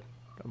like a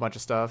bunch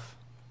of stuff.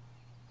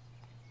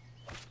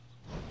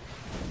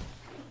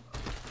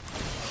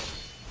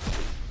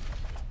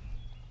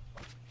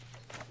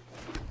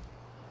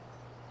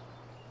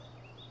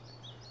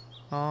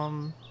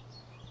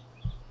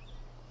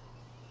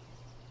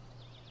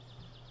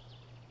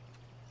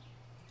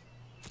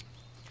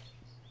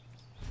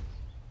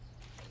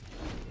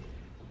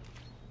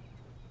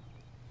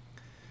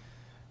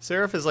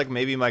 Seraph is like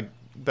maybe my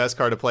best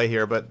card to play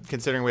here, but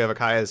considering we have a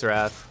Kaya's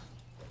Wrath,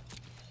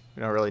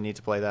 we don't really need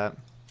to play that.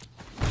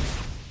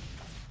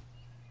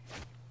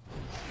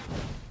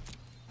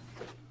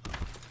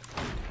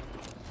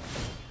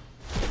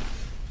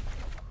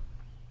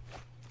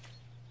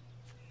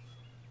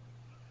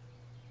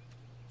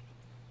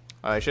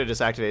 I should have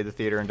just activated the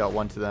theater and dealt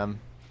 1 to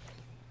them.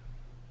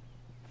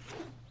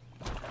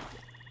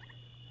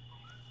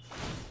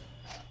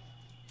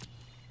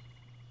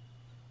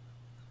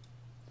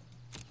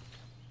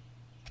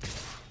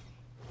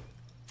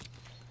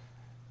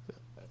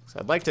 So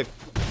I'd like to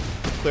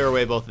clear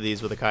away both of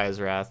these with a Kaya's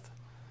Wrath.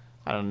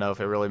 I don't know if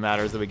it really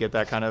matters that we get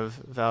that kind of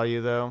value,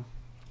 though.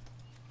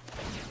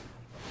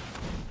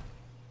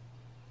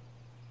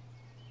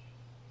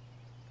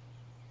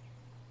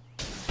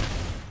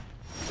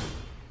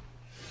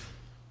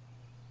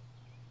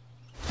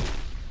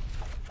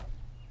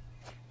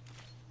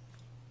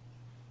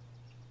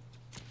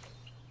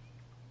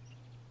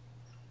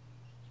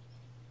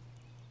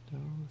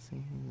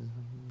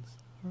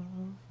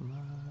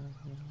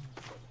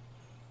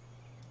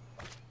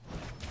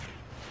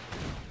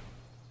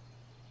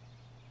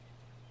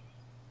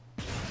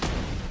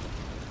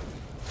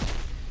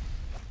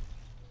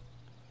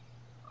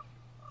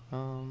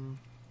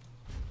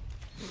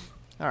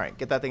 Alright,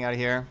 get that thing out of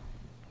here.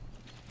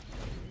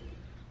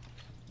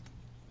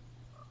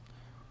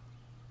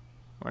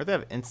 Where do they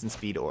have instant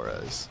speed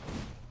auras?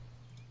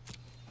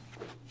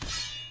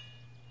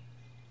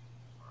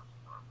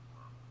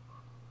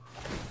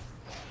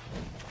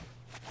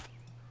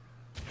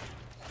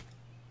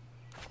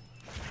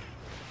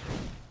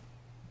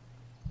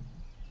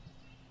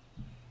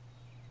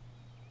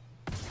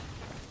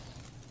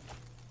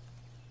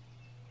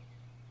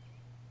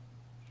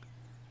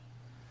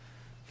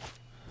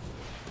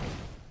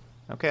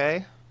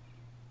 Okay.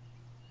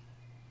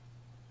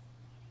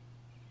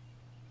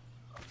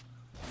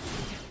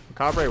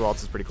 Cabre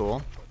Waltz is pretty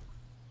cool.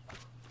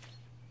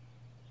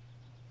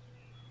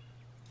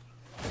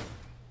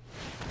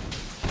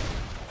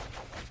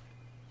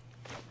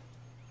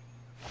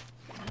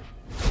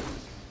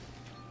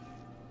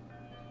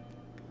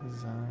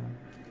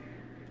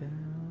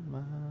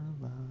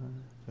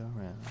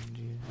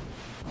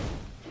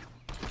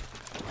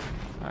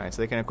 Alright,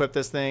 so they can equip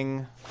this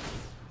thing,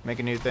 make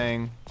a new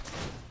thing.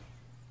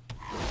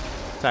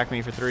 Attack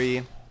me for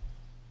 3.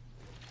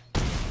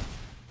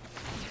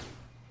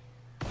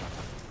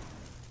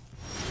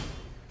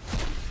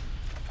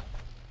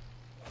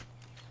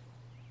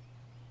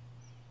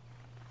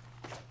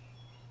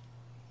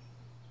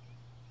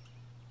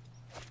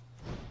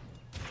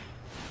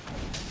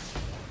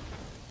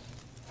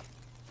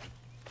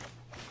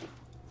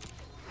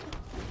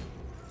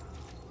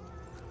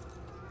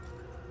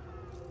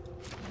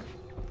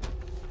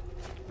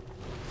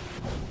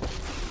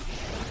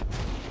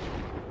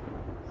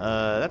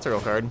 That's a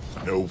real card.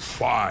 No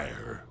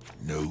fire,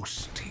 no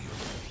steel.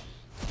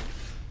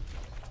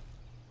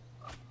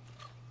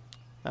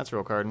 That's a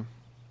real card.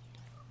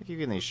 I keep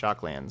getting these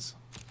shock lands.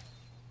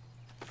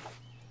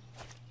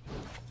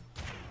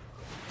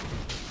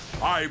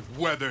 I've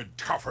weathered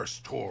tougher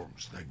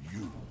storms than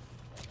you.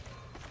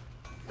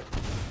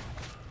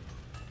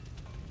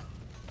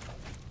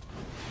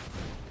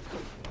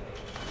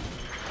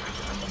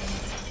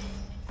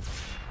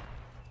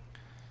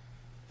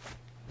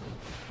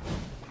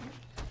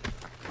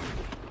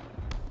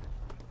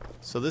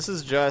 So this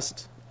is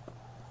just...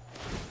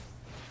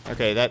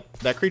 Okay,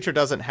 that creature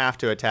doesn't have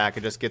to attack,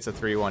 it just gets a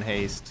 3/1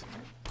 haste.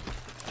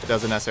 It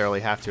doesn't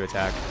necessarily have to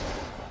attack.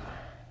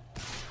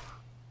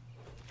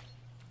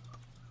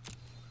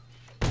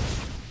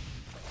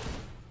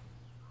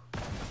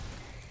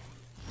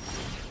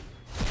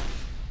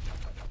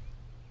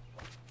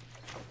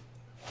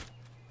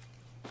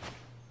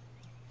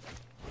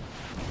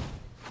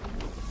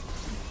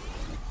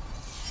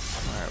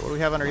 Alright, what do we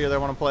have under here that I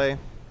want to play?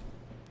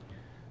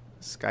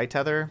 Sky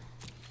Tether.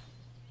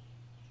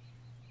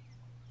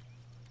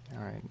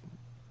 Alright.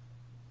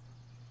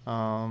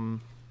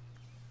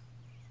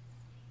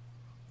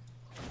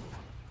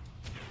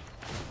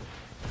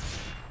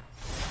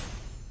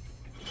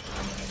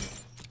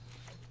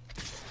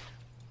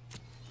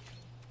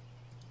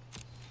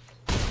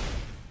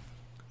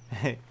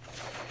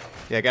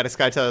 Yeah, I got to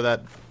Sky Tether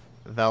that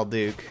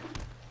Valduke.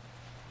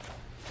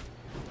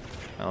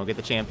 I'll get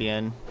the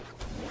champion.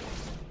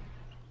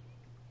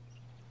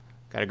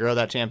 Gotta grow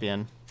that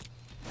champion.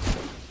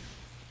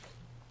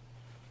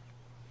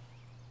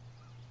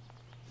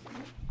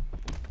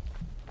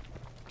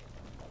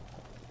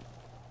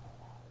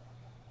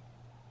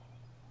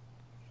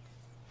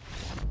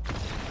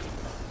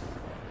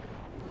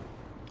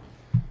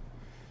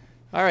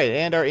 Alright,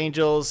 and our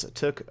angels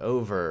took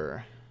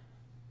over.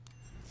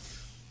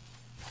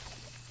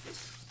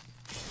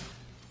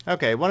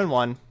 Okay,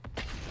 1-1.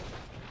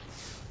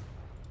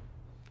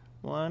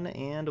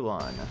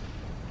 1-1.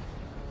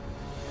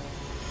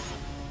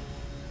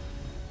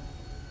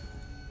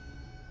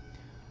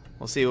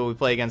 We'll see what we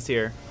play against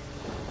here.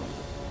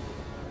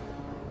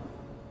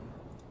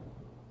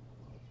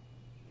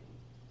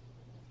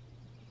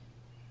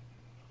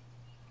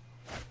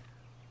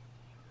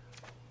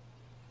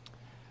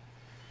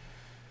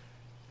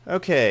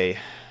 Okay,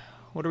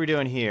 what are we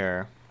doing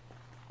here?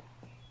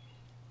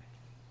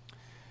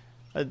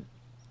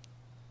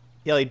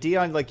 Yeah, like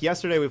Dion, like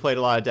yesterday we played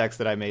a lot of decks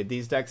that I made.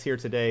 These decks here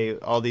today,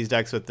 all these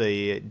decks with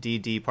the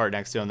DD part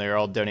next to them, they're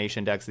all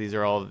donation decks. These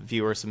are all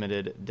viewer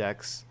submitted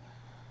decks.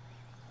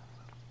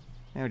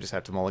 Yeah, we just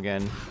have to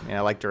mulligan. Yeah,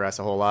 I like Duress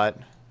a whole lot.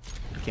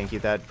 Can't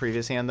keep that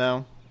previous hand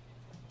though.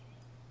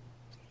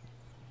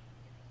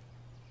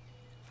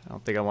 I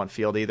don't think I want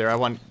field either. I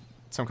want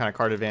some kind of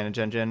card advantage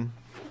engine.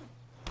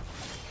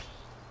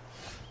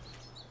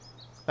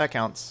 That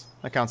counts.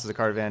 That counts as a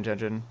card advantage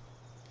engine.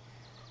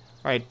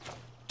 Alright,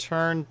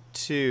 turn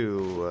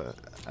 2.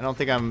 I don't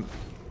think I'm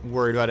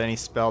worried about any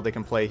spell they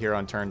can play here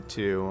on turn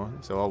 2,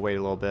 so I'll wait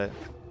a little bit.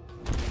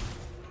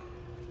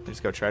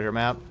 Just go treasure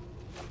map.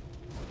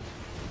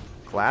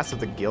 Glass of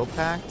the Guild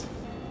Pact?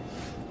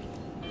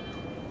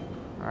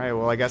 Alright,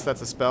 well I guess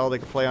that's a spell they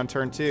could play on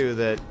turn 2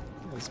 that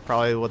is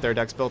probably what their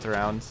deck's built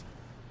around.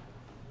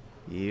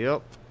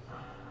 Yep.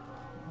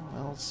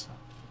 Well,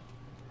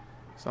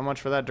 so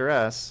much for that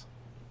duress.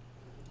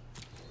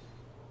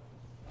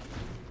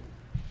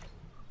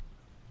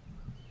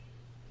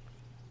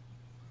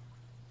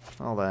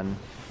 Well then,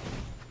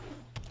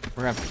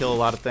 we're gonna have to kill a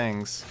lot of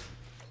things.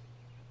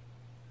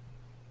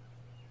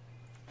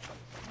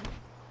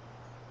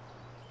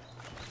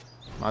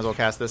 Might as well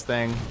cast this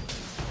thing.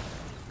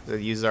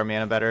 It uses our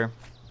mana better.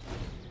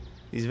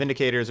 These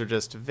Vindicators are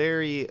just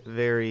very,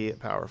 very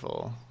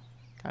powerful.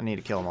 Kinda need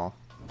to kill them all.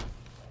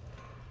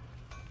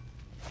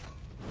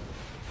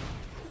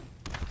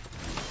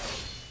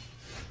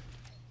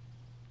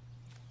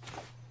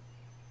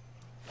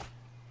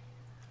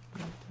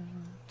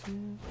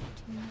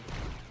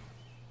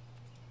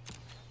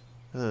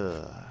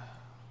 Ugh.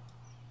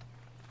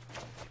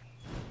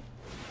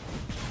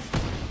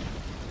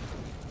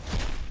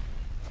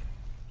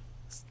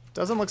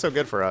 Doesn't look so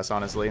good for us,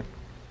 honestly.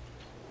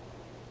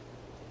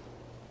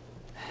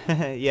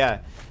 Yeah.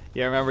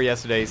 Yeah, I remember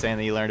yesterday saying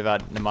that you learned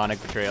about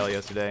Mnemonic Betrayal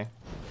yesterday.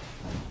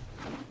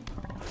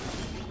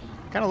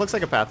 Kind of looks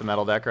like a Path of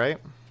Metal deck, right?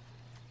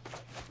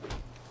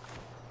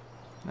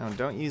 No,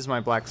 don't use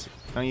my blacks.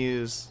 Don't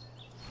use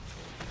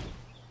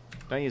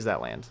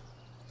that land.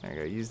 There you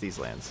go. Use these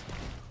lands.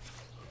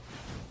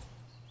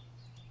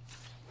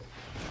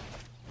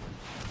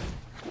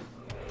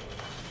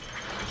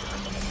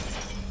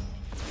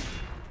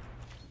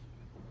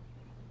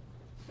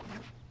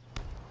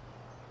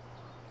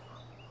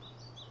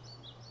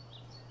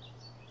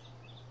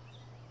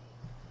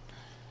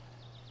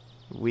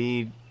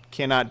 We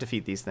cannot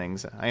defeat these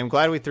things. I am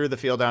glad we threw the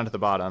field down to the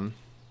bottom.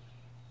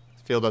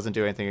 The field doesn't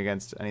do anything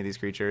against any of these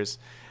creatures.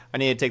 I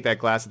need to take that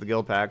Glass of the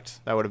Guild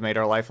Pact. That would have made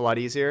our life a lot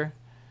easier.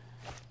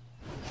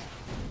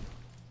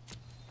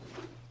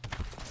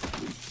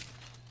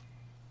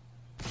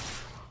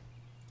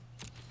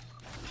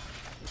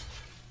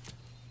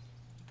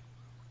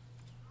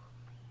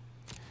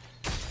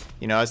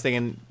 You know, I was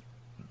thinking,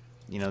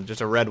 you know,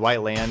 just a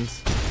red-white land.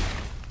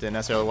 Didn't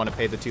necessarily want to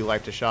pay the 2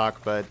 life to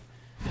shock, but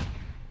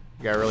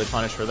we got really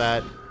punished for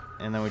that.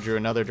 And then we drew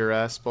another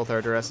duress. Both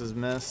our duresses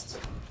missed.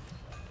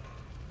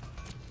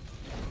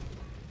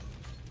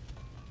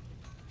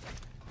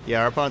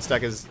 Yeah, our opponent's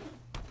deck is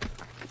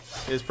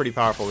pretty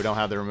powerful. We don't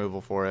have the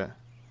removal for it.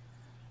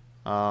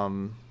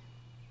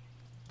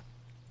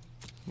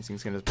 These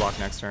things can just block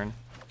next turn.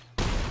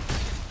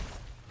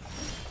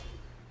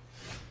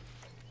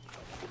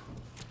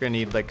 We're gonna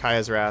need like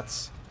Kaya's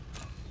Wraths.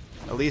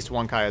 At least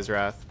one Kaya's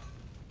Wrath.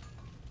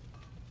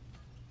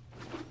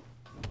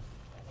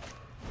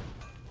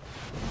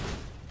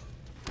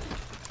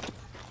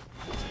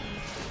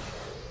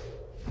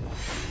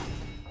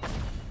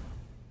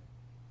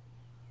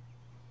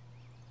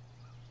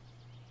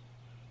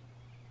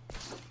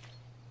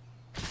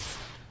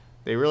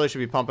 They really should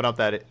be pumping up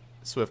that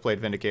Swiftblade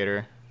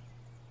Vindicator.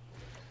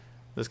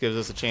 This gives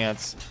us a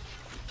chance.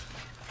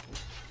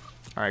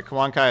 Alright, come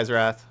on, Kaya's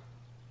Wrath.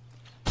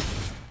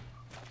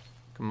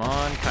 Come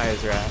on,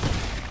 Kaya's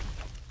Wrath.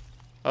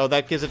 Oh,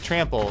 that gives it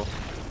trample.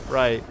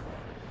 Right.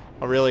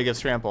 Oh, really gives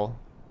trample.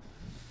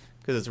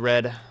 Because it's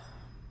red.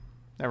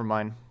 Never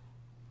mind.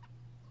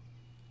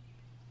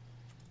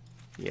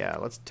 Yeah,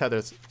 let's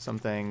tether some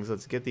things.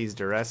 Let's get these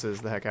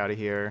duresses the heck out of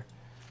here.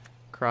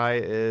 Cry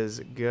is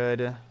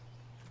good.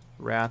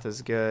 Wrath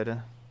is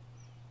good.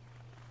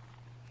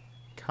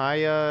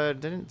 Kaya,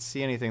 didn't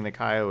see anything that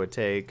Kaya would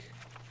take.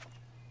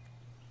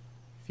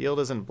 Field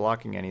isn't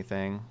blocking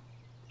anything.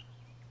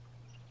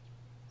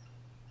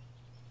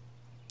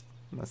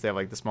 Unless they have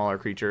like the smaller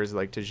creatures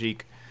like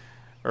Tajik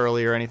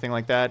early or anything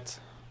like that.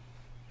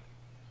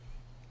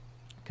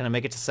 Can I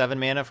make it to 7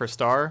 mana for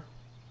Star?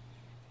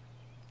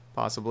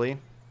 Possibly.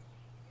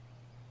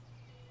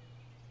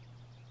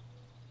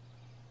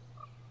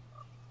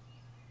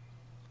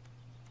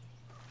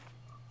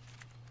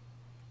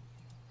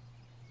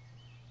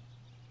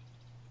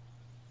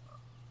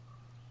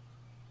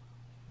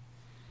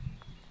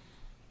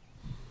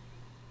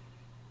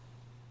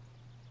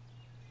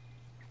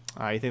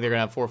 You think they're going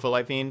to have 4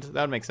 Footlight Fiend?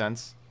 That would make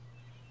sense.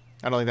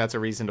 I don't think that's a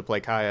reason to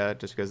play Kaya,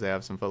 just because they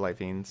have some Footlight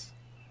Fiends.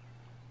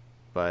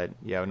 But,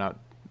 yeah, I would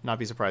not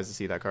be surprised to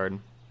see that card.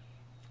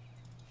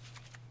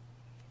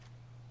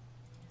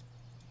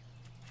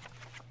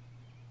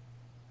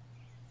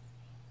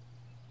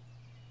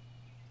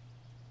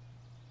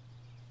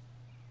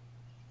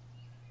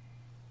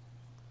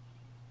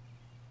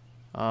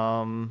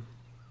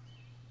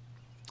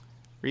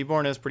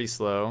 Reborn is pretty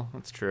slow.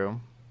 That's true.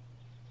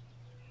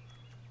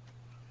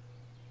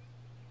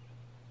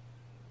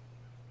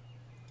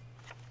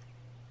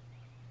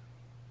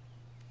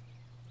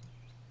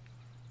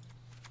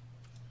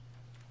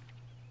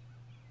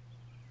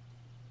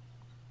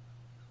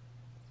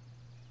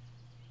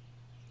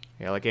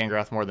 Yeah, I like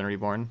Angrath more than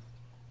Reborn.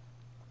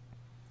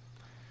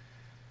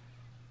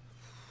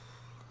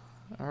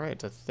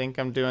 Alright, I think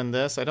I'm doing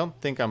this. I don't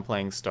think I'm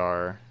playing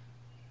Star.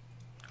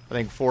 I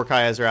think 4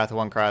 Kaya's Wrath,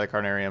 1 Cry of the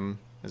Carnarium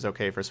is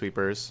okay for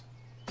sweepers.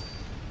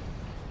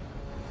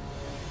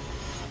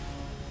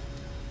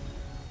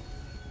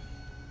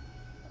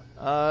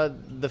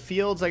 The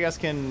fields, I guess,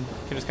 can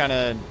just kind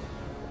of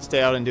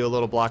stay out and do a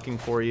little blocking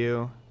for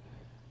you.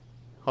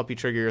 Help you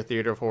trigger your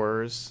Theater of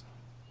Horrors.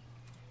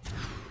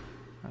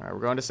 Alright, we're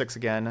going to 6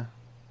 again.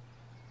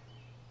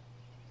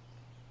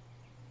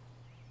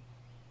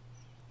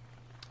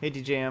 Hey,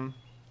 DJM.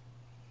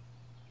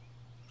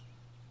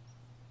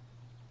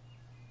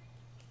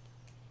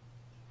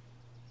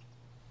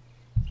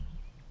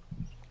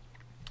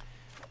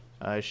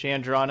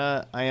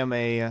 Chandrana, I am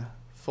a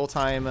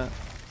full-time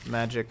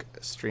Magic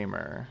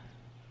streamer.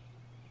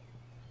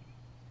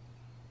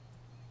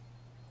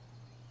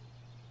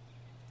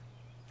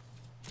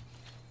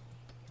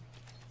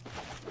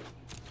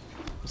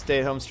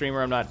 Stay-at-home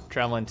streamer. I'm not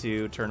traveling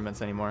to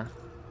tournaments anymore.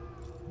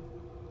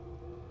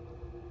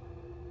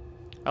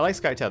 I like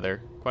Sky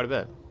Tether quite a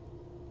bit.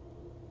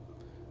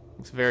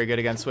 Looks very good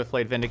against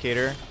Swiftblade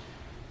Vindicator.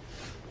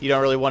 You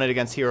don't really want it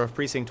against Hero of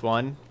Precinct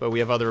 1, but we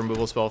have other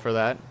removal spell for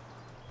that.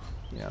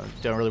 You know,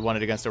 don't really want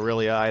it against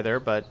Aurelia either,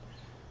 but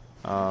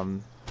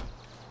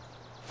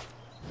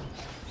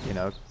you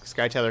know,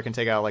 Sky Tether can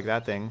take out like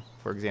that thing,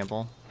 for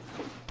example.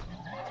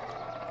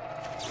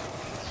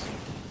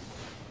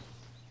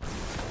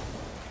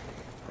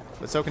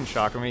 But so can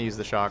Shock. I'm going to use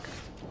the Shock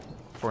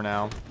for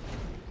now.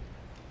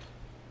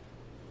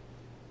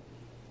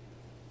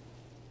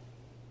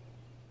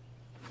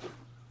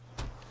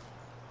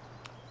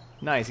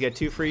 Nice. You get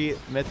 2 free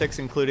Mythics,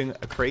 including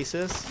a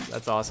Krasis.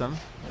 That's awesome.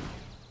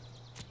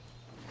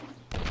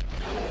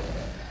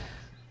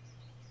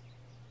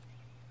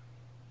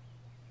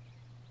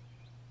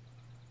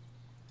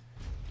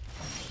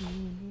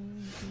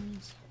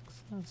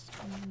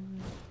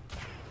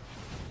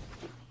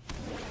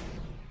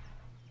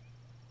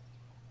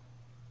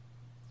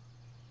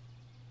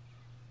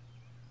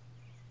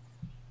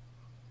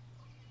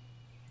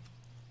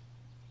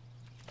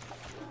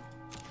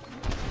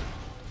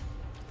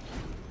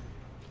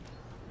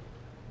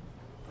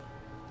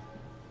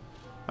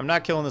 I'm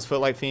not killing this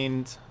Footlight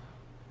Fiend.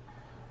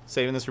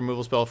 Saving this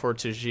removal spell for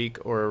Tajik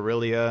or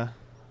Aurelia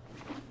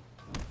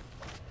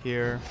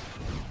here.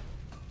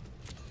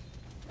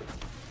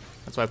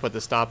 That's why I put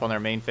the stop on their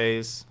main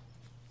phase.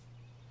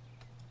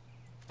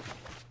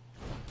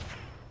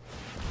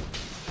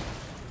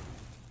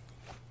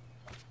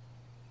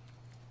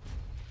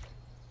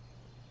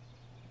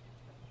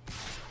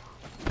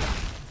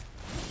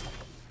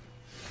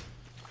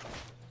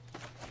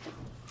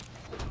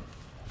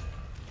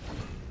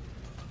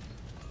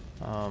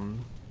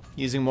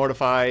 Using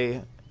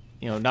Mortify,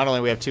 you know, not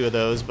only we have 2 of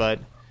those, but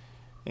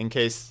in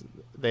case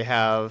they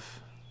have,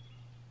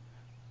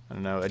 I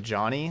don't know, a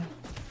Johnny.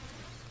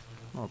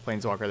 Oh,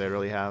 Planeswalker they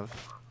really have.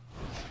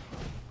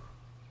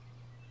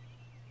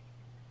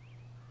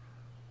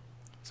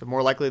 So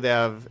more likely they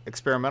have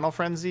Experimental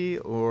Frenzy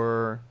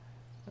or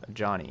a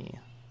Johnny.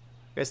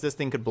 I guess this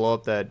thing could blow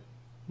up that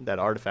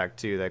artifact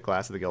too, that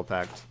Glass of the Guild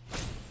Pact.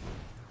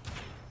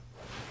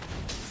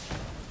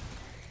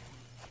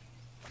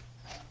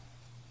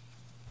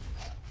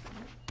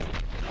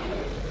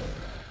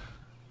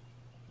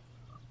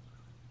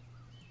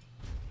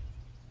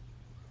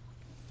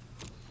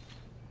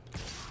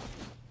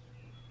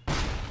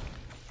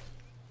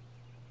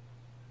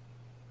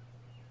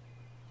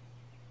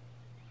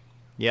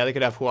 Yeah, they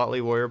could have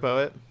Huatli, Warrior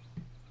Poet.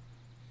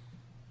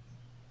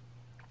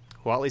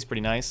 Huatli's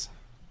pretty nice.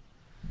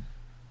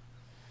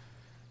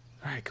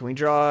 Alright, can we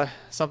draw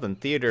something?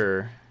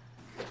 Theater,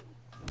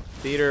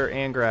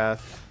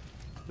 Angrath.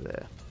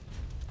 Bleh.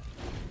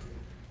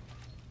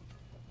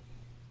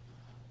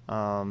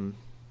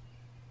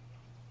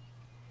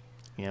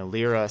 You know,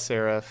 Lyra,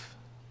 Seraph.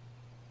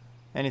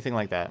 Anything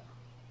like that.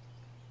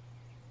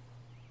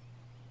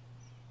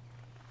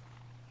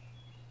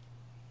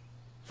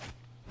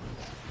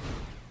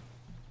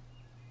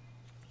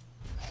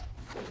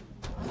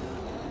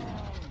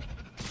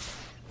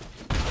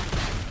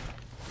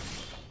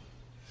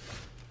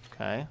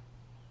 Okay.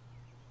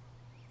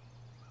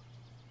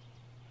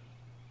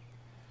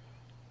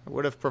 I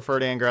would have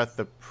preferred Angrath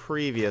the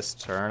previous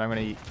turn. I'm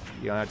gonna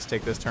have to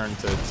take this turn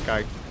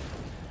to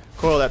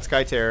coil that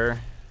Sky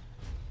Terror.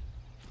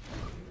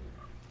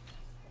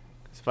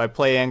 If I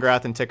play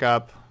Angrath and tick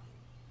up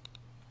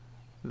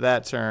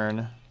that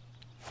turn,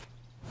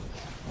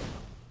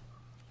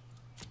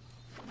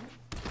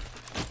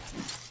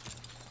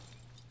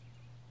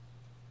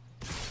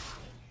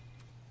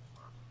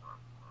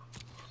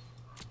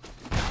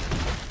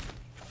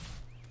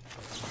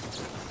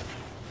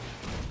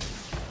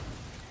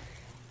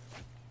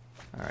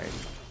 alright.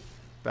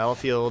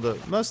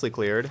 Battlefield mostly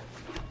cleared.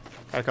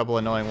 Got a couple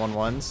annoying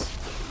 1/1s.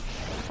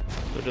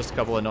 So just a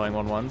couple annoying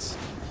 1/1s.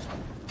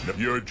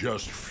 You're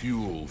just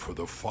fuel for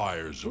the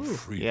fires of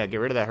freedom. Yeah, get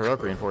rid of that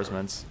heroic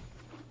reinforcements.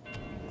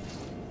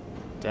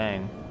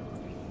 Dang.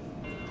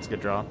 That's a good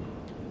draw.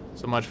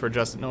 So much for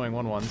just annoying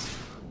 1/1s.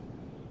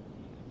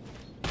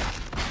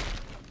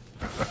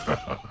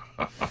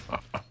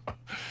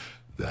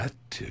 That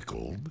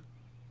tickled.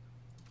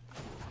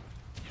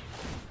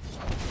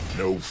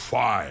 No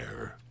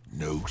fire,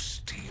 no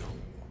steel.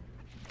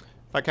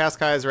 If I cast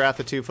Kaya's Wrath,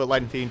 the 2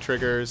 Footlight and Fiend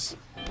triggers.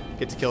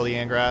 Get to kill the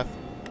Angrath.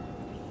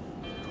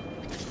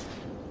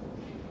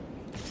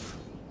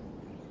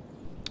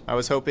 I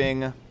was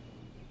hoping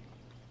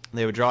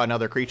they would draw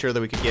another creature,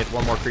 that we could get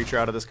one more creature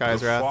out of this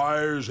Kaya's The Wrath.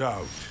 fire's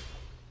out,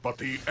 but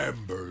the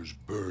embers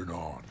burn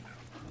on.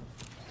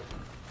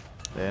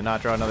 They did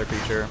not draw another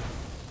creature.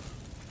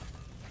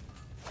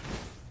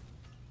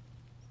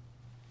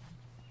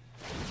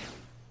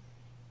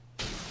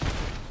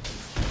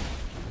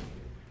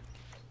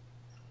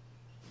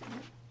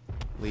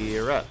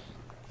 Lyra.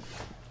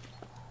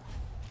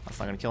 That's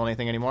not going to kill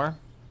anything anymore.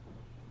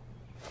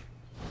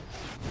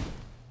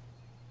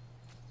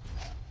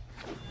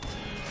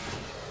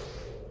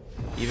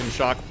 Even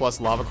Shock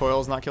plus Lava Coil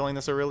is not killing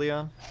this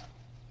Aurelia.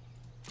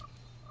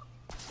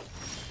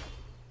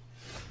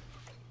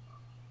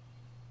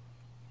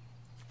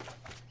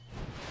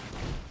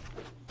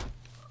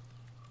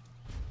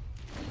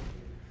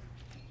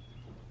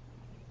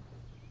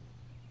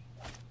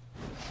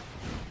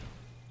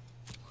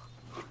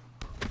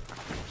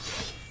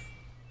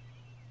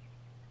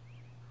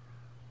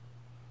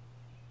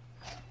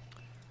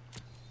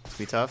 It's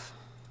be tough.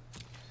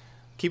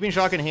 Keeping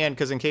Shock in hand,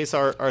 because in case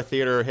our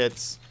theater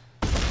hits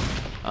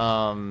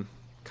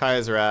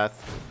Kaya's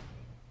Wrath.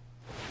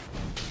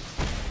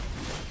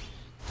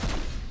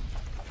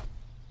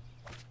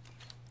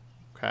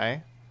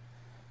 Okay.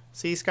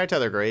 See, Sky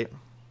Tether, great.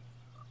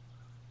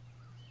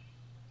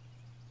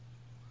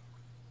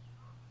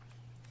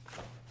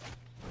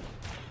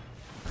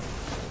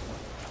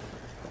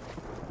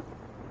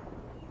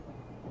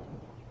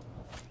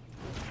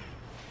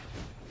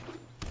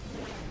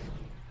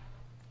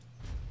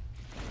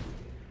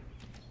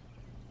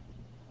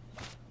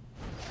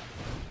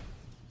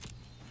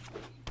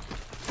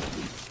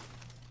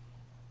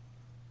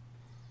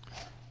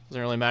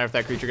 Doesn't really matter if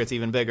that creature gets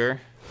even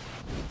bigger.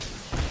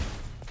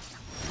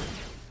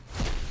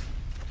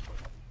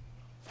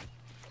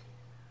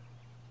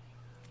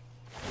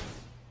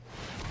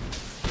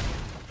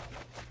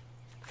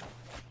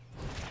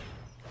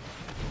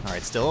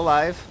 Alright, still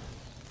alive.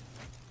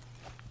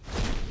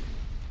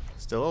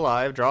 Still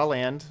alive. Draw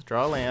land.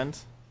 Draw land.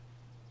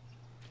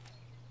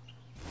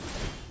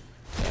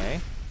 Okay.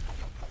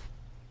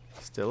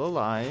 Still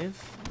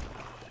alive.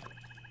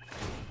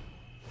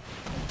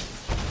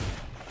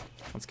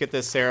 Let's get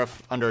this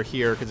Seraph under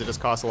here, because it just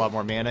costs a lot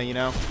more mana, you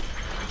know?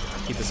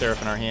 Keep the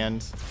Seraph in our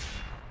hand.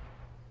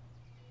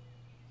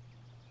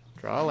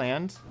 Draw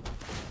land.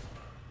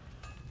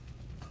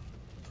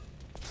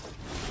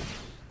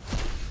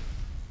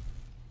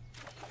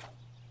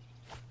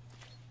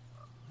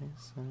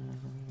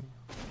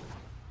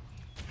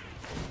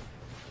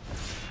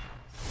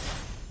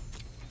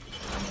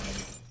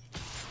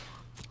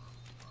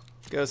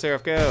 Go,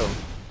 Seraph, go!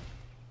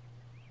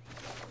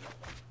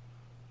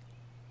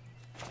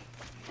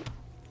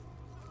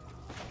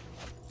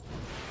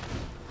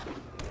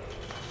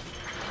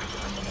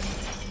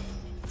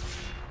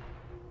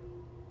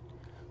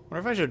 Wonder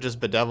if I should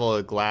just bedevil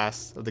a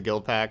glass of the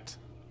Guild Pact.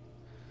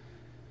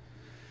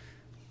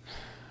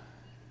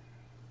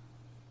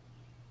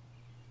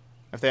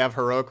 If they have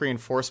heroic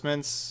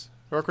reinforcements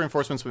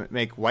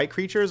make white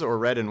creatures or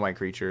red and white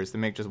creatures? They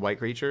make just white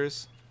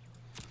creatures.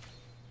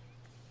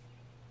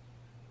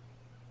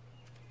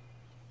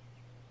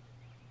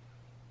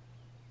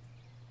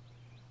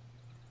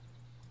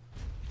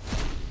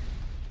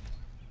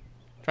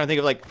 Trying to think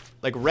of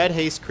like red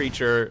haste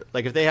creature,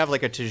 like if they have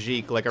like a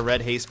Tajik, like a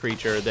red haste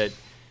creature that,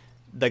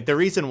 like the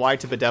reason why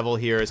to bedevil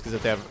here is because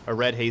if they have a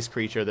red haste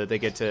creature that they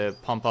get to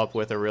pump up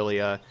with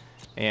Aurelia,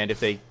 and if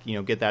they, you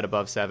know, get that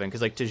above 7,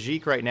 because like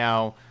Tajik right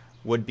now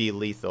would be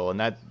lethal, and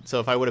that, so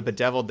if I would have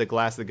bedeviled the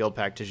Glass of the Guild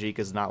Pact, Tajik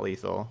is not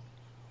lethal.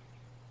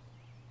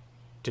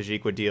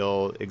 Tajik would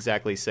deal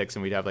exactly 6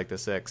 and we'd have like the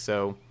 6,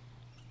 so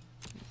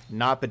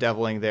not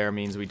bedeviling there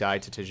means we die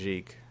to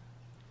Tajik.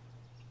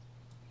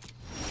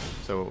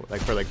 So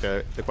like for like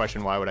the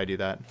question, why would I do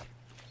that?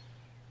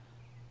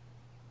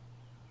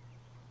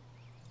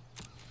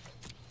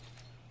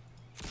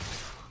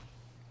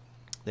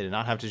 They did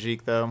not have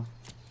Tajik though.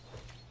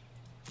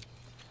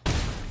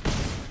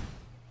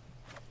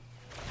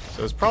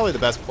 So it's probably the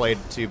best play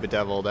to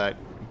bedevil that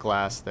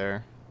glass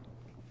there.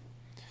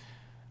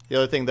 The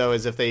other thing though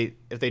is if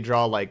they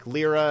draw like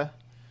Lyra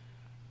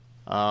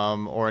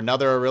or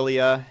another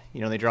Aurelia,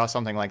 you know, they draw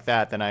something like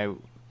that, then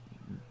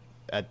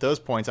at those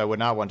points I would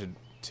not want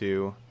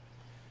to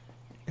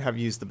have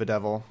used the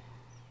bedevil.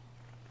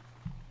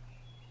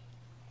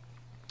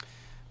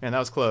 Man, that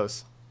was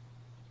close.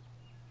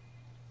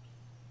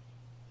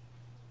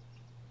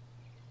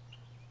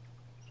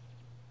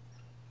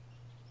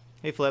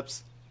 Hey,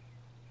 Flips.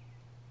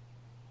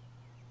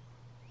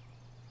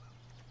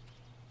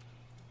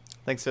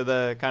 Thanks for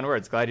the kind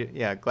words. Glad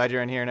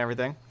you're in here and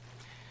everything.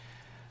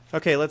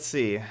 Okay, let's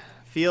see.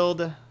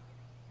 Field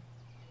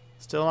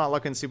still not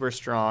looking super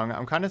strong.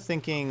 I'm kind of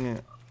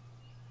thinking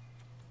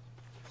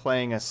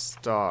playing a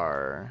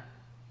star.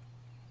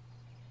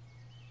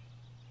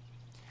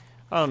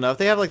 I don't know if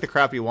they have like the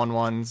crappy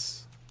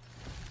 1/1s.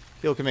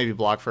 Field can maybe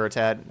block for a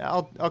tad.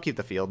 I'll keep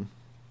the field.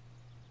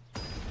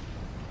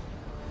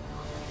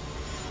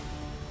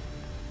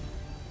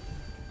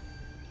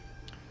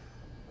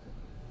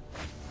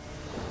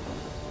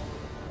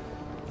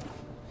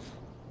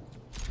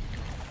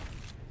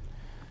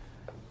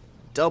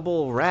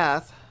 Double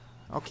Wrath.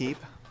 I'll keep.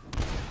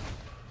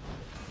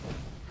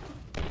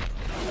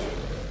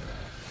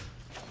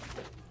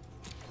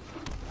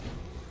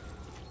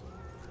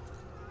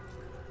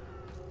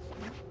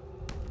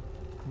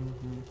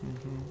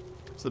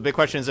 So the big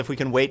question is if we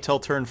can wait till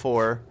turn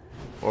 4,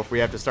 or if we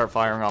have to start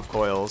firing off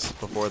coils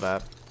before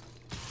that.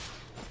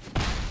 I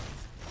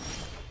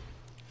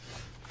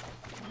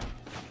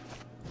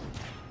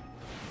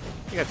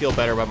think I feel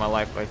better about my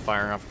life by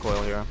firing off a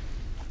coil here.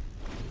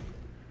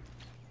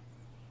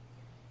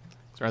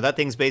 So that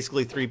thing's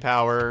basically 3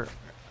 power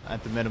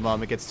at the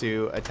minimum. It gets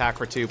to attack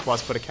for 2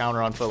 plus put a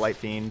counter on Footlight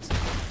Fiend.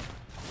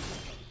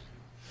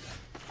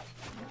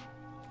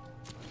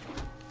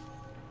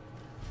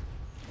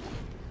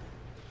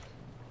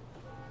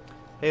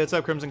 Hey, what's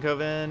up, Crimson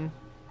Coven?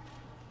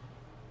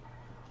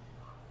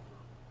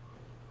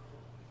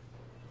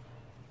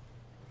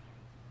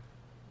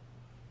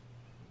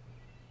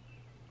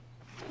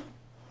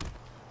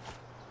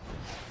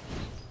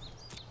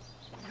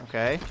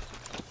 Okay.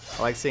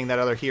 I like seeing that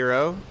other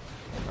hero.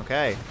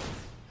 Okay.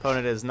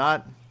 Opponent is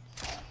not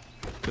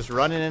just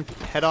running in,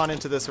 head on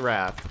into this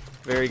Wrath.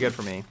 Very good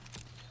for me.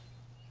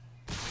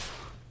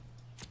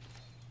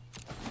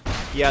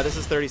 Yeah, this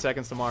is 30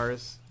 Seconds to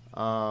Mars.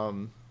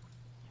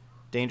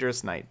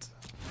 Dangerous Night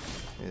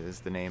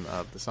is the name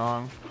of the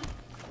song,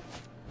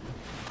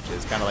 which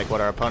is kind of like what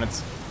our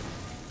opponents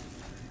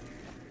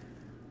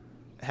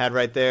had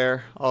right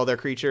there. All their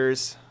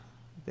creatures,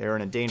 they were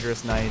in a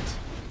dangerous night,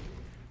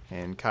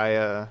 and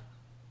Kaya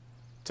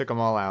took them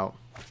all out.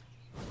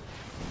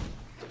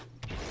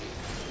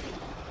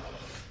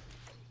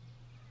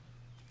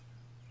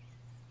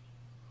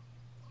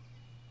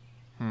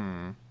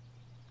 I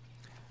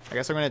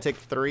guess I'm going to take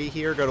 3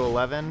 here, go to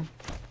 11.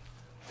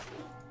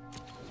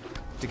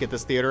 To get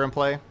this theater in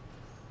play.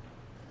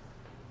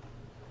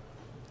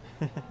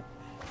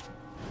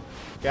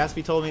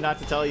 Gatsby told me not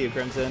to tell you,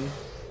 Crimson.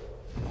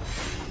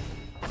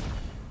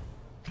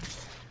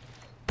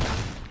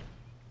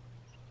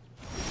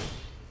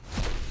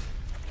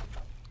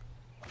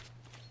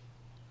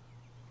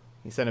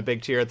 He sent a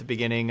big cheer at the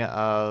beginning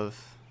of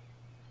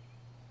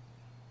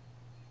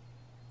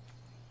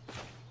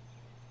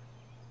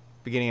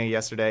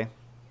yesterday.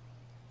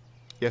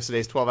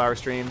 Yesterday's 12-hour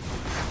stream.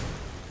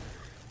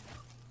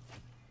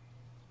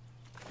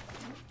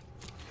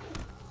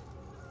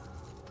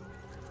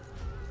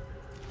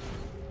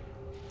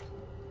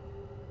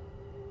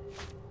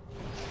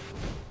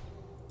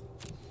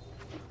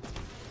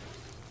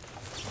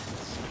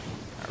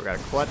 Alright, we got a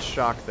clutch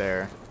shock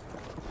there.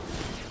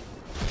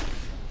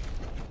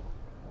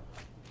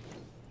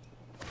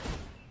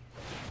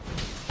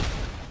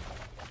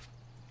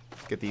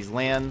 Get these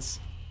lands.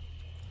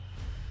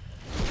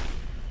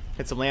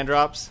 Hit some land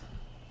drops.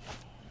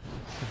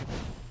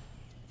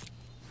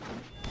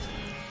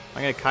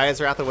 I'm gonna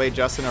Kaya's Wrath away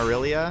Justin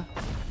Aurelia.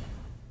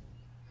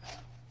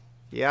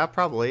 Yeah,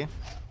 probably.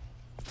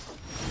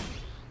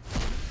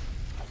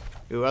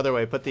 Ooh, other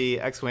way. Put the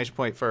exclamation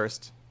point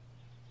first.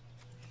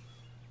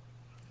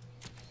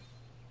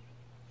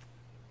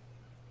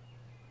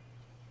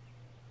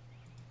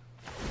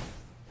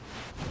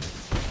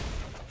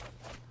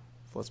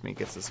 Lets me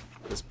get this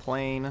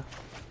plane.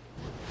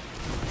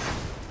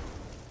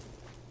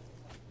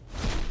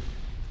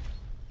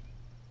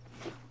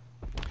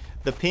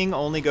 The ping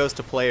only goes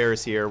to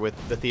players here with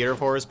the Theater of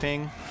Horrors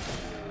ping.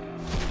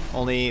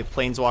 Only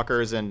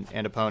planeswalkers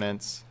and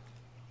opponents.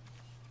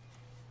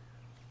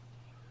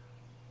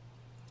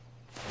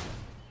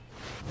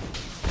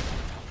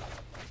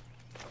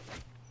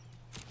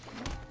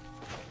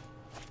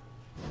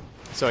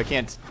 So I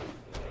can't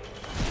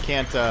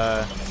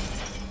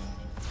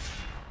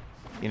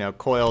you know,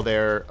 coil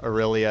their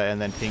Aurelia and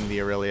then ping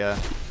the Aurelia.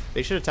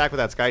 They should attack with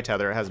that Sky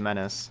Tether. It has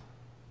Menace.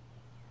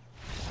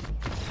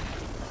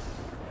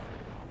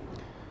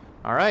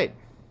 All right.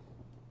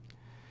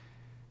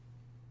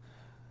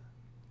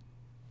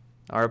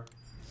 Our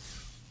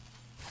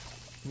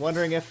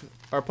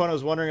opponent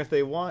was wondering if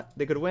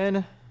they could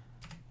win,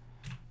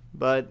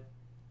 but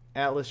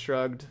Atlas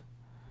shrugged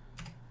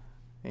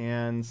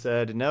and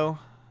said, "No,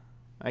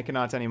 I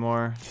cannot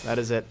anymore. That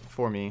is it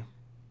for me."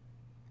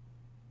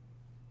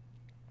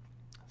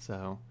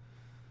 So,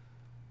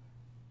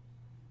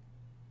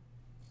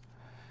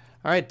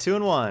 all right,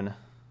 2-1.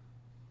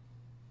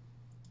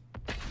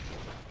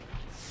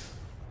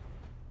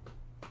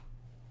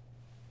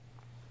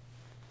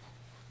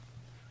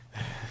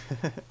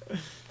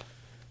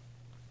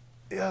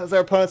 Yeah, our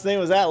opponent's name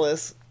was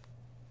Atlas.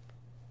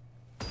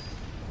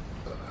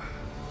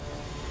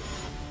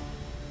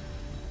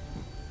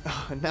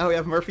 Oh, now we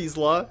have Murphy's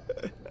Law.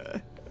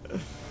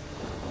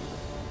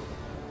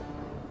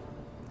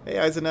 Hey,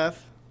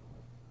 Eisenf.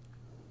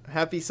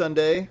 Happy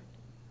Sunday.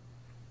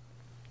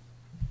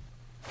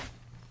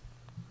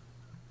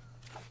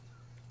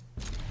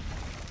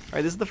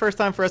 Alright, this is the first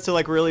time for us to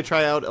like really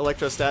try out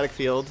Electrostatic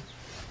Field.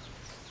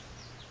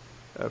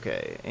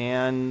 Okay,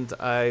 and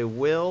I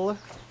will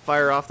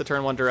fire off the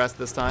turn 1 Duress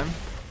this time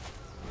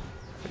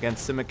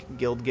against Simic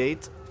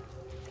Guildgate.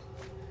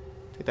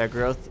 Take that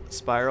Growth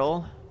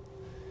Spiral.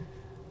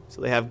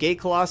 So they have Gate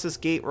Colossus,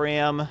 Gate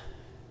Ram,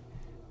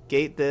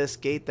 Gate this,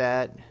 Gate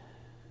that.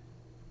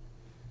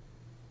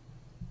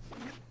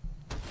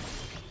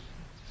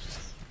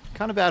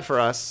 Kind of bad for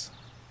us.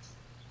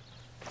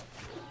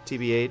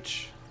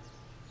 TBH.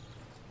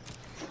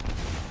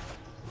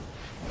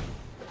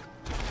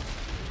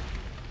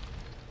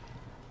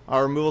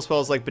 Our removal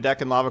spells like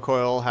Bedeck and Lava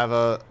Coil have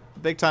a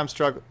big time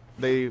struggle.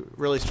 They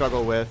really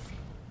struggle with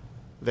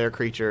their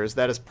creatures.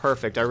 That is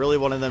perfect. I really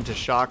wanted them to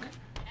shock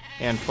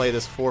and play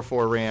this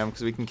 4/4 Ram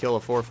because we can kill a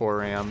 4/4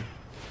 Ram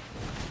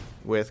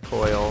with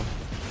Coil.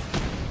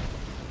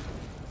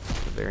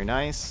 Very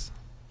nice.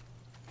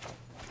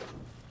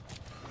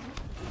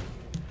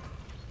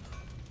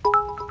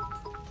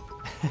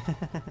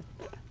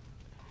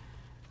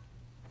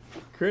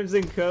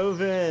 Crimson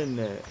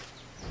Coven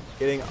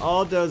getting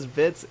all those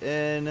bits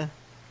in.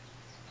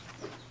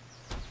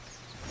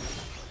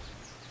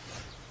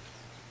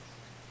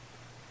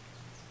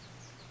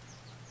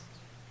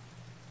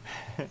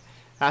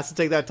 Has to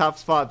take that top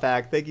spot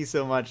back. Thank you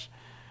so much,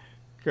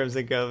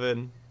 Crimson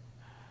Coven.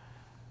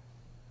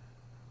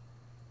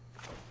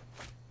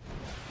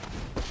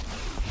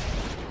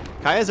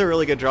 Kaya's a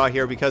really good draw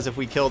here because if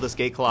we kill this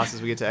Gate Colossus,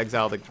 we get to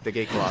exile the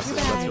Gate Colossus.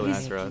 That's really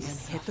nice for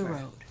us. Hit the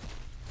road.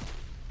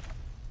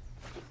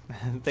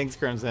 Thanks,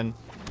 Crimson.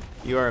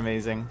 You are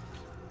amazing.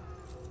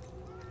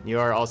 You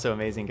are also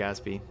amazing,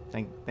 Gatsby.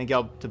 Thank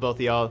y'all to both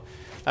of y'all.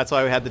 That's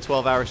why we had the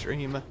 12-hour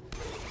stream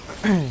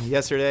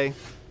yesterday.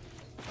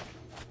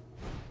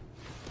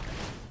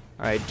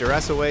 Alright,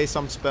 Duress away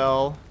some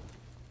spell.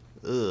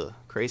 Ugh,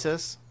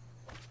 Krasis.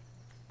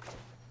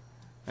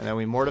 And then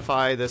we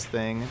mortify this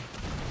thing.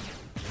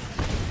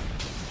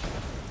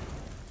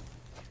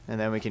 And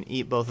then we can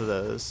eat both of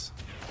those.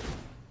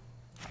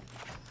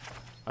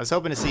 I was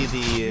hoping to see the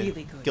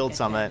Really good Guild at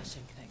Summit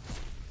banishing things.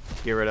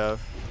 get rid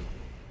of.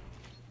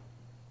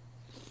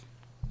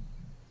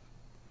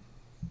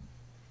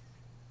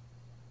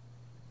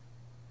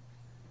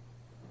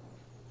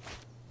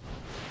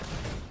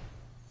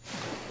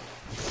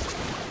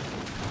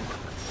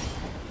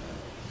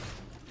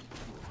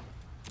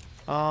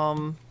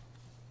 I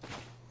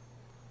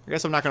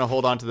guess I'm not going to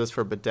hold on to this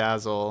for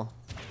Bedazzle.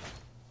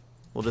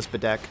 We'll just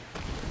Bedeck.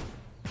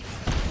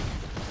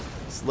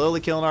 Slowly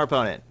killing our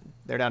opponent.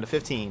 They're down to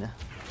 15.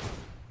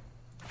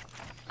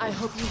 I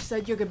hope you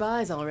said your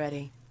goodbyes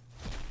already.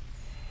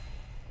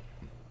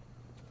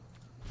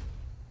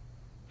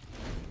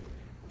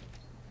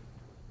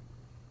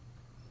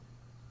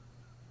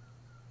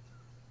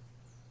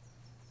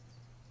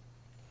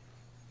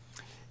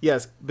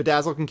 Yes,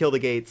 Bedazzle can kill the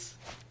gates.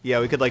 Yeah,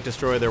 we could like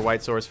destroy their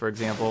white source, for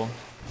example.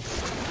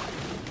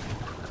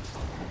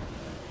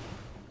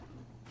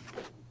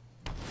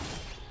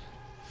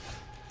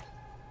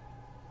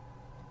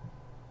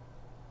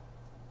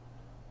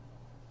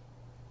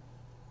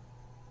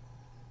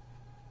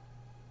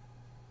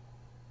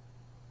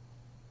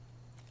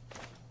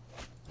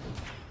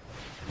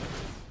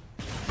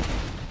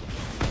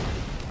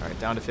 All right,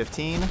 down to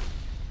 15.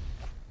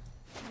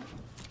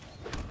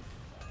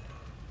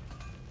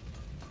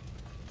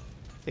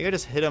 I think I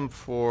just hit him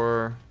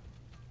for...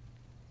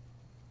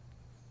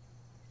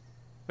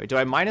 Wait, do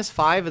I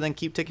 -5 and then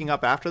keep ticking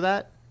up after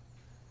that?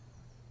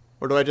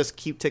 Or do I just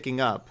keep ticking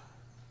up?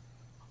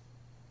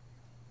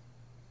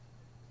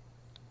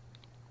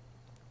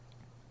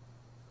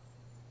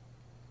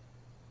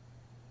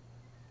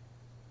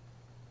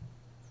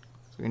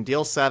 So we can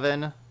deal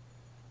 7.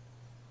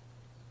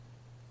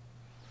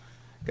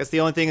 Guess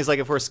the only thing is like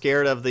if we're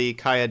scared of the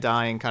Kaya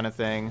dying kind of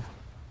thing.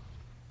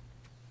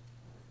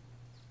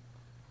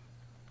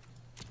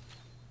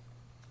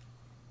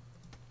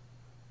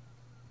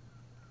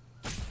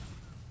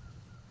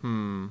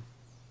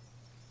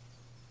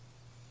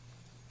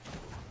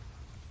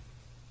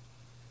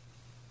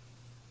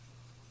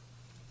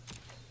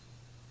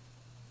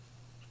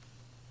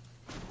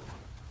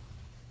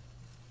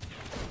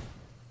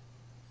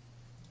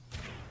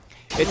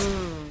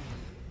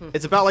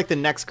 It's about like the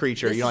next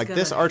creature. This you know, like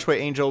this Archway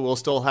Angel will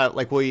still have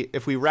like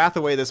if we wrath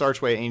away this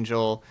Archway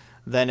Angel,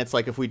 then it's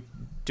like if we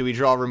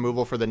draw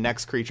removal for the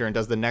next creature, and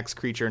does the next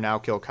creature now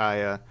kill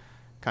Kaya,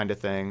 kind of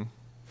thing.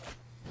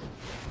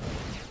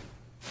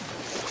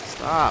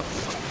 Stop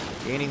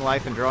gaining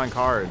life and drawing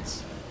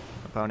cards,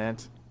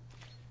 opponent.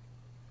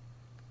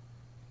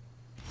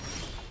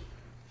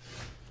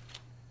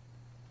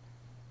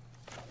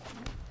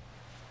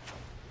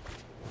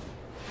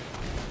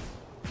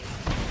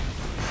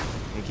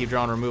 Keep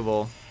drawing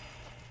removal.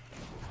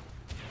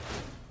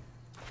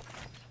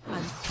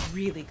 I'm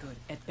really good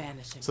at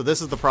banishing. So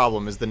this is the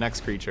problem, is the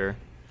next creature.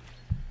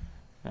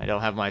 I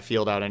don't have my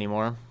field out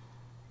anymore.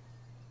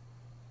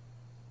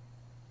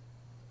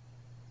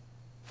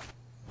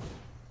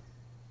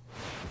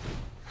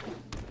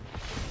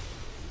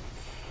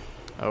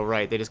 Oh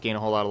right, they just gain a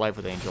whole lot of life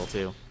with Angel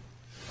too.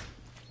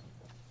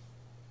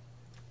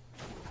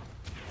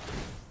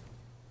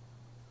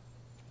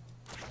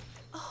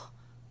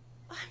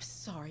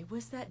 Sorry,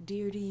 was that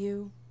dear to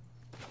you?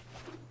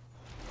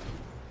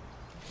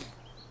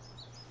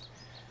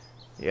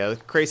 Yeah, the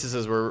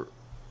Crasises were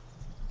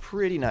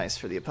pretty nice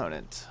for the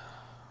opponent.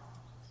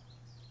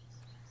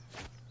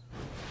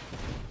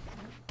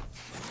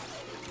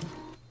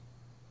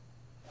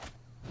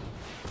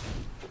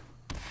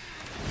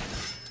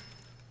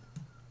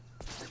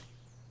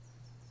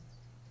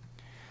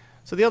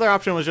 So the other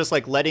option was just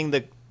like letting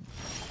the...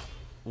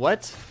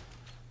 What?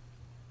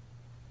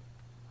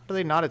 How do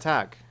they not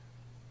attack?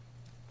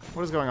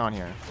 What is going on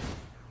here?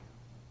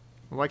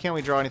 Why can't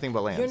we draw anything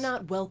but lands? You're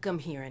not welcome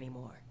here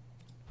anymore.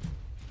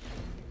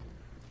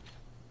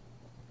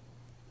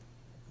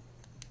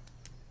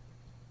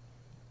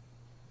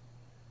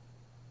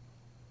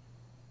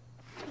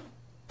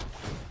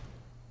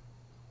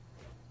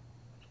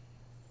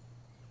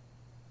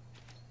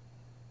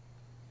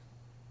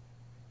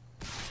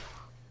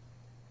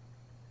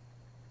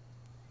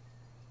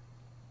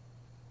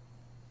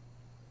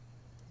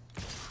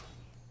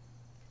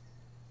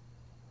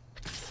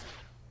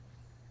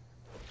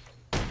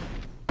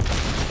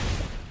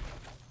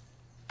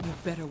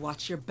 Better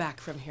watch your back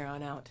from here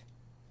on out.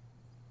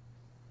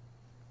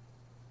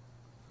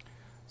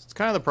 It's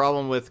kind of the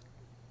problem with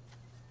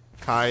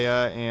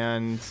Kaya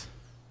and...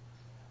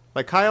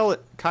 Like, Kaya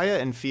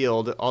and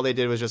Field, all they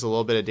did was just a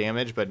little bit of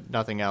damage, but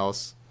nothing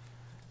else.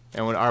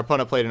 And when our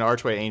opponent played an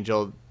Archway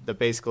Angel, that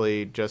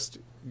basically just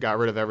got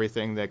rid of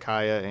everything that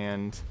Kaya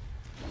and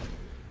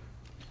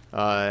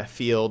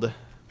Field,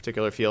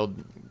 particular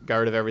Field, got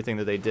rid of everything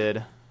that they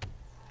did.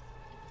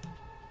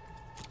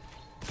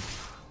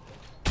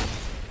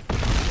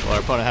 Well, our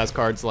opponent has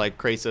cards like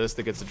Krasis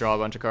that gets to draw a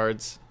bunch of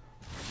cards.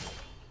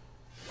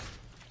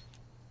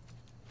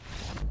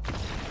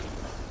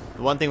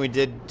 The one thing we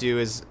did do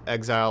is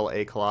exile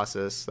a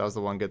Colossus. That was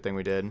the one good thing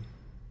we did.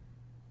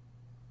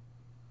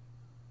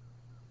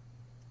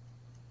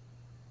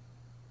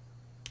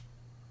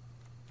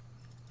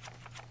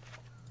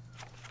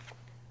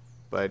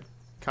 But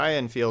Kaya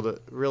and Field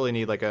really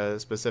need like a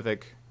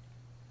specific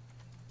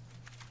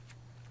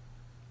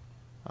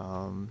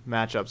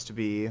matchups to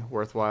be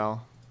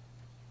worthwhile.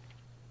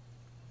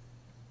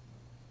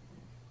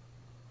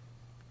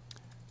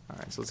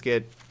 Alright, so let's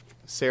get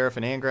Seraph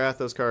and Angrath.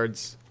 Those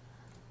cards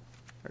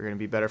are going to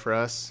be better for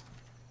us.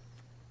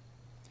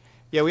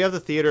 Yeah, we have the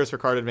theaters for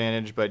card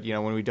advantage, but you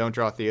know, when we don't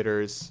draw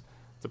theaters,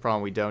 it's the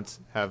problem. We don't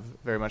have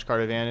very much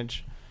card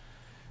advantage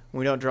when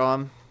we don't draw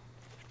them.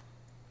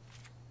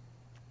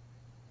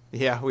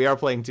 Yeah, we are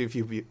playing too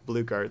few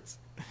blue cards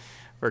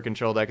for a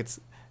control deck. It's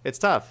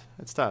tough.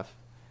 It's tough.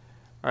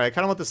 All right, I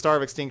kind of want the Star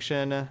of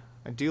Extinction.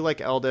 I do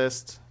like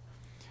Eldest.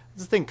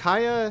 This is the thing,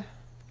 Kaya.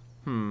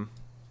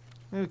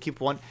 Maybe keep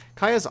one.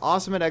 Kaya's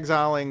awesome at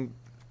exiling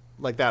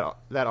like that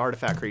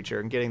artifact creature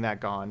and getting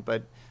that gone,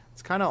 but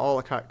it's kind of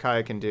all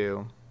Kaya can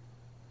do.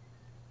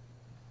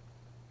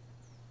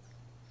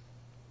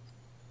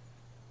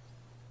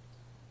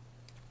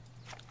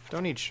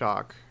 Don't need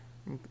Shock.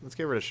 Let's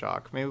get rid of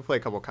Shock. Maybe we play a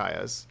couple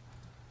Kayas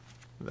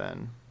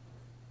then.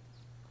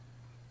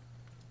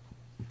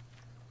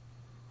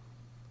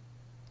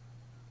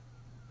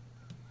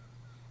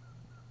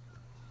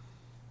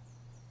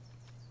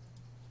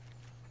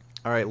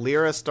 All right,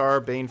 Lyra, Star,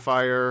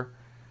 Banefire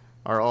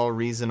are all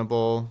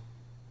reasonable.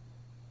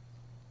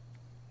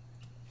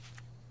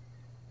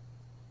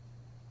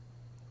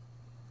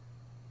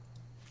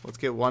 Let's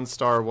get 1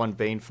 Star, 1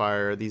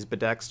 Banefire. These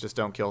Bedecks just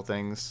don't kill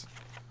things.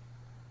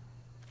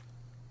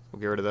 We'll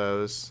get rid of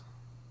those.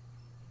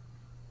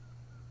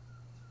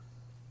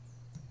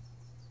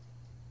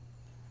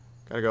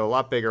 Gotta go a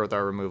lot bigger with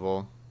our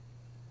removal.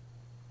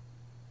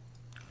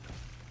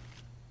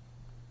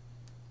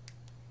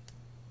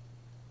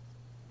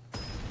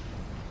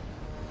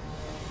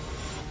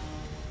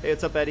 Hey,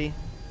 what's up, Eddie?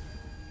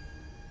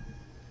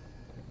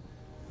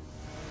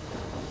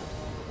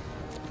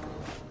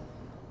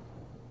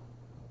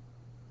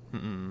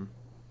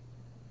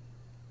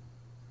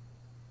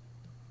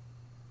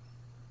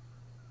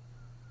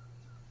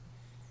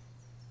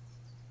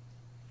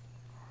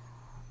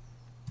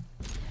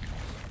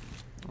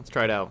 Let's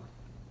try it out.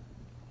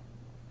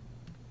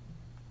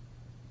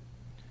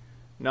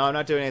 No, I'm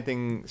not doing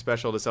anything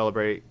special to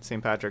celebrate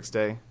St. Patrick's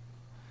Day.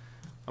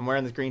 I'm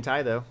wearing this green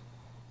tie, though.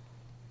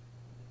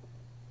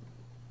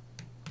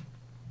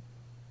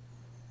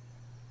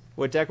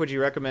 What deck would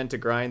you recommend to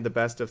grind the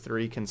best of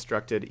 3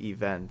 constructed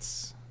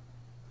events?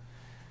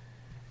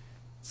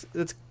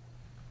 It's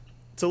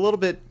a little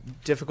bit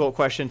difficult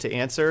question to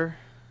answer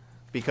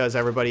because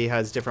everybody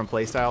has different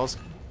playstyles.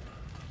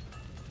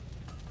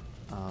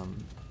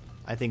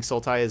 I think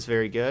Sultai is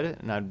very good,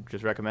 and I'd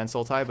just recommend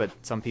Sultai, but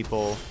some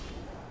people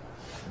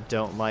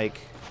don't like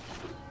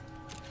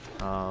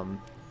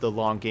the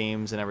long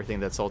games and everything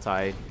that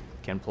Sultai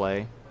can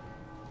play.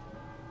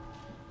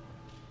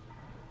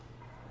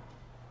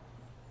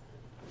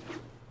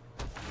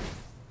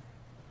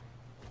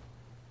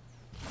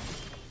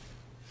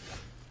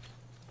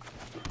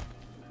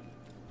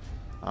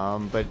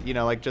 But, you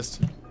know, like,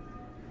 just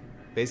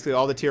basically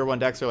all the tier 1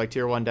 decks are like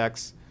tier 1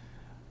 decks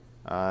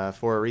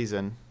for a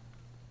reason.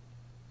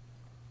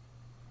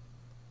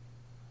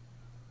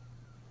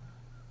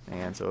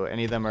 And so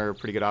any of them are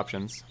pretty good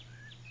options.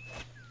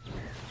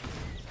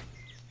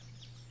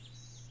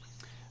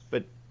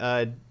 But,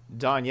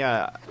 Don,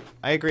 yeah,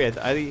 I agree.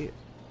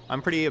 I'm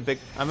a pretty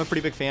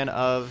big fan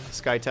of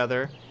Sky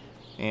Tether,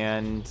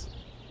 and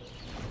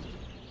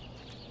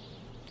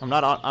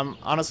I'm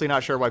honestly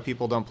not sure why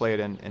people don't play it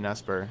in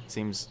Esper. It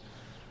seems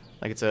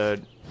like it's a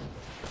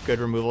good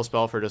removal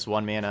spell for just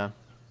 1 mana.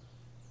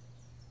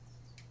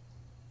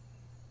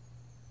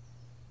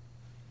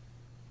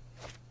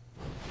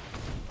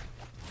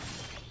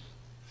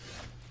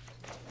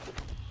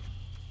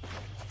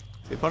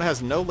 The opponent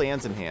has no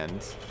lands in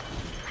hand.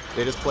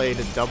 They just played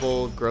a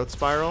double Growth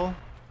Spiral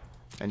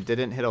and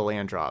didn't hit a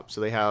land drop,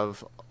 so they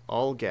have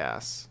all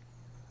gas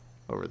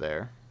over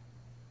there.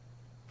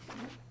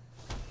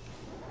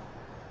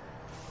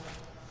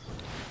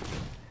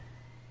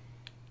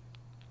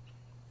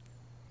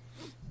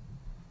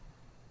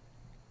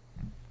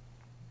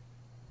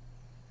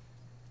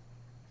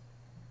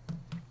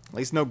 At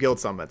least no Guild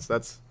Summits.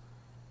 That's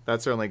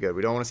certainly good.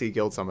 We don't want to see a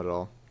Guild Summit at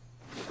all.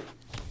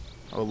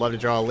 I would love to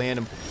draw a land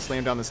and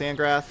slam down the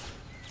Sandgrath.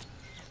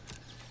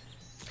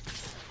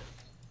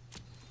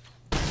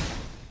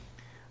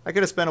 I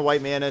could have spent a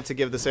white mana to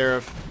give the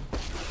Seraph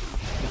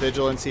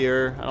Vigilance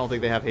here. I don't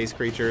think they have haste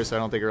creatures, so I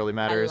don't think it really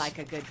matters. I like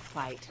a good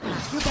fight.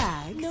 Pack your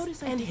bags.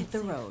 Notice and hit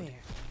the road.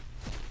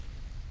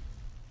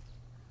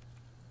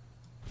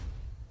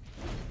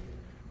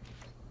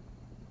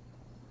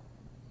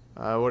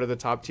 What are the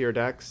top tier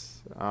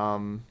decks?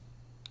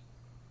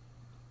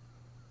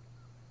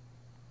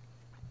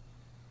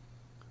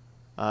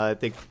 I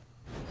think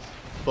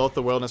both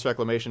the Wilderness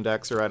Reclamation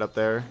decks are right up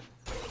there.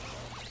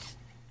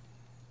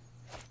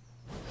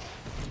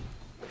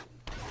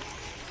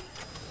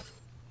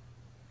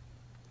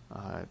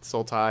 It's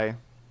Sultai.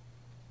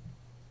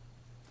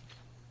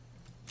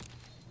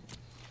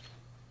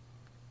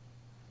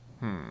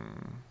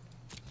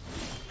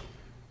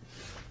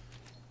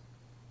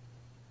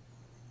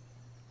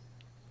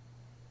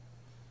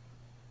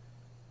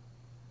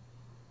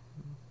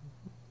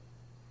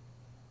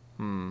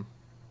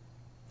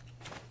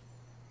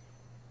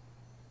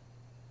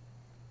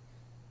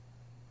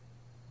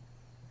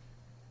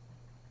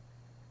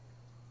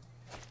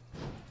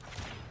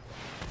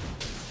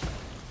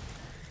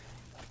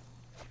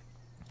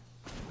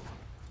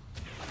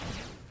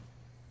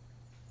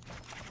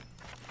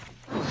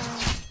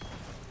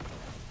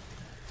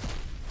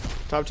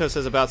 Top Toe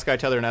says about Sky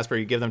Tether and Esper,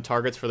 you give them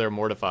targets for their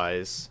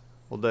Mortifies.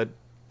 Well,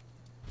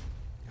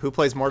 who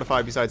plays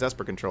Mortify besides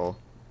Esper Control?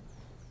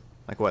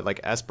 Like what, like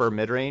Esper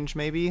mid-range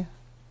maybe?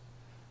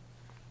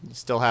 You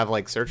still have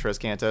like Search for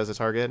Azcanta as a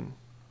target.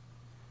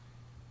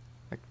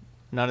 Like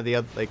none of the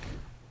other, like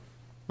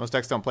most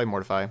decks don't play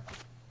Mortify.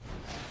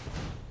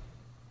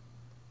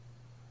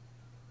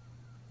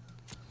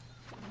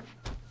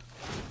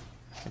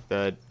 Like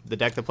the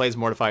deck that plays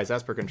Mortify is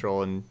Esper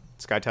Control, and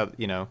Sky Tether,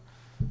 you know,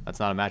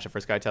 that's not a matchup for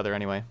Sky Tether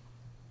anyway.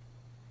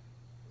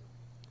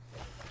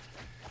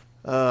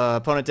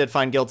 Opponent did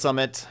find Guild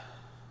Summit.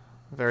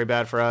 Very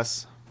bad for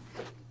us.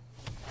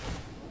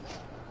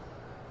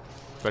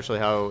 Especially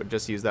how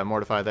just used that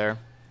Mortify there.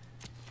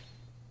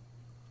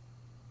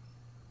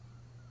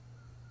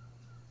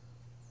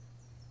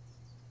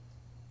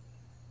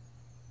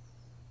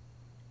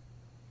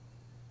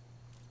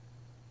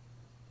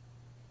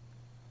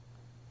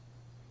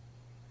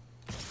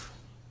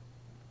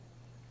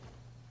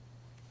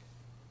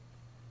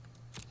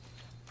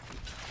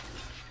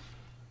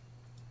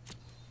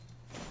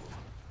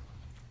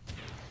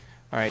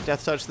 Alright,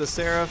 Death Touch the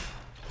Seraph.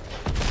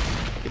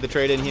 Get the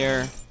trade in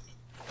here.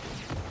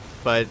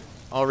 But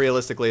all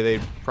realistically, they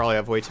probably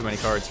have way too many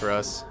cards for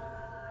us.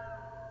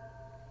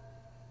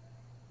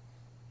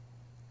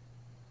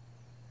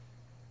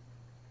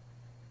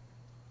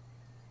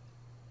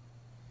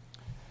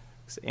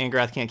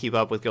 Angrath can't keep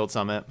up with Guild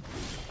Summit,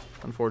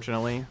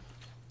 unfortunately.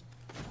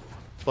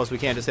 Plus, we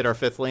can't just hit our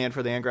 5th land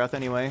for the Angrath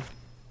anyway.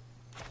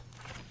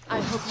 I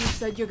hope you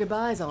said your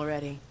goodbyes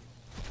already.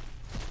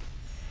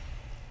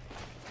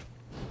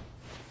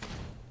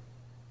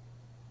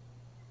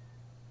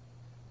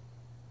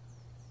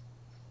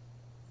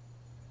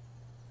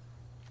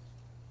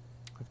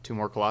 Have 2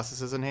 more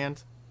Colossuses in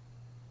hand.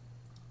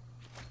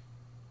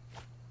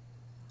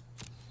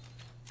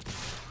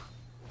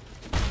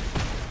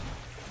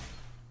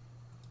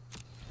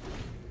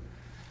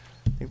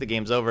 I think the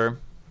game's over.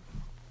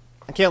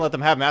 I can't let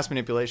them have Mass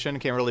Manipulation.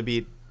 Can't really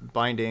beat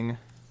Binding.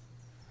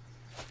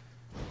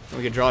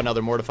 We could draw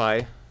another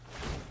Mortify.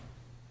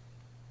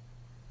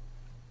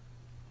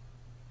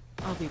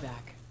 I'll be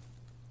back.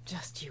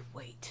 Just you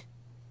wait.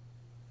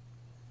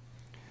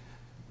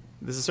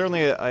 This is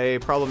certainly a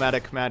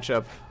problematic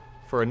matchup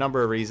for a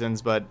number of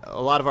reasons, but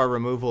a lot of our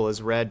removal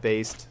is red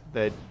based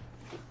that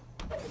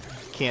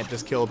can't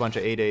just kill a bunch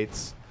of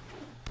 8/8s.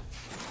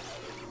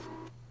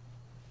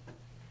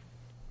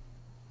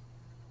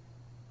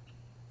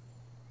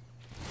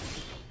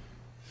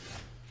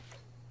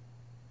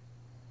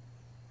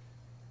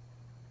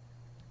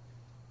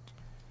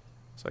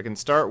 So I can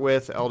start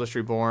with Eldest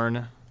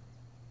Reborn.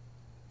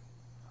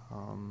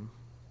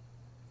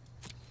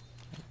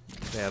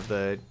 They have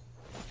the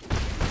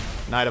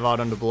Knight of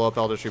Autumn to blow up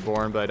Eldest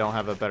Reborn, but I don't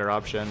have a better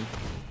option.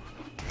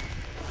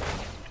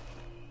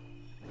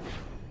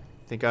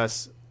 I think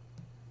us...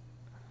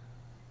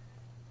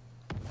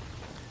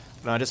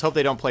 No, I just hope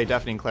they don't play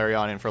Deafening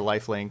Clarion in for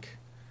lifelink.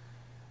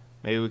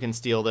 Maybe we can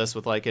steal this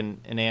with like an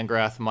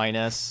Angrath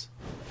minus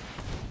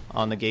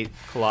on the Gate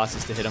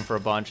Colossus to hit him for a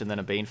bunch, and then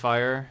a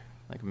Banefire.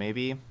 Like,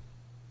 maybe.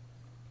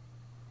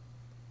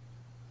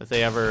 If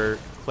they ever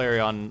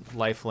Clarion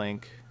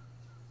lifelink,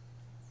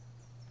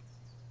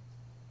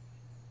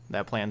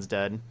 that plan's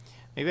dead.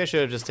 Maybe I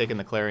should have just taken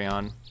the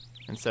Clarion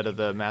instead of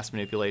the Mass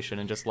Manipulation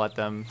and just let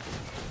them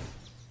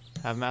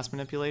have Mass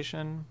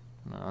Manipulation.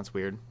 No, that's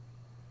weird.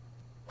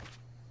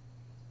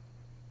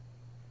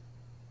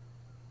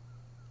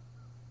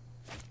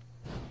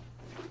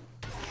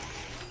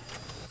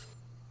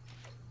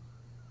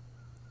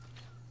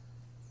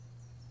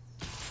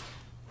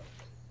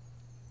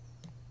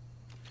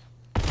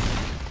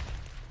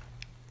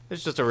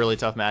 It's just a really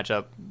tough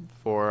matchup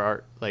for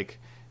our, like,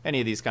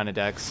 any of these kind of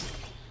decks.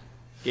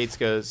 Gates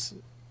goes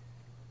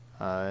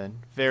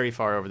very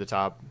far over the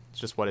top. It's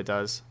just what it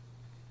does.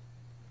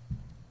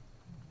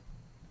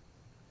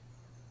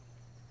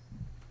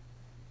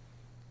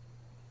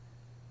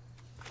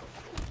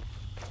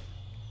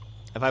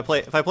 If I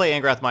play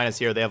Angrath minus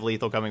here, they have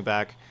lethal coming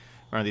back.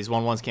 Remember, these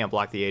 1/1s can't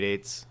block the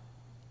 8/8s.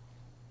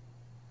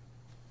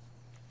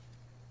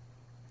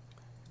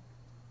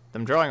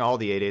 Them drawing all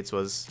the 8/8s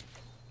was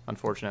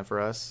unfortunate for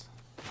us.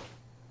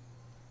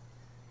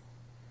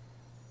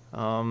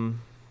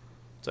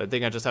 So I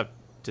think I just have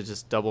to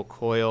just double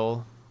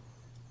coil.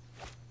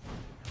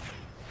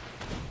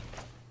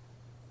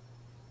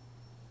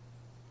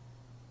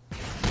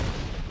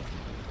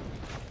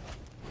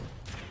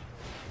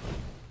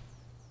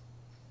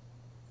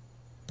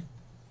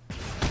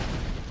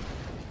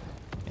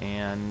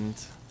 And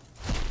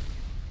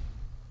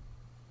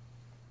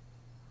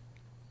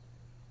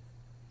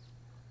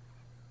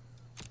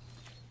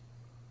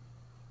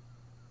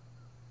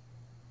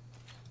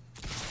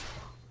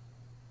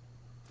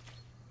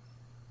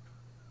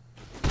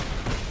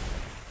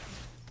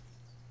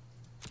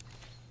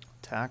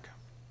attack.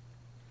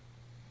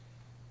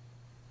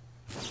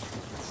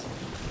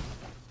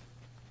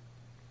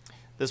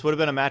 This would have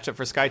been a matchup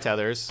for Sky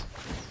Tethers.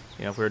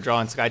 You know, if we were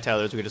drawing Sky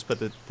Tethers, we could just put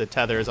the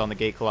Tethers on the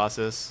Gate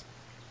Colossus.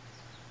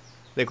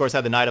 They, of course,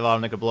 had the Knight of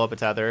Autumn that could blow up a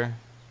tether.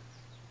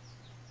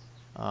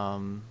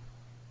 But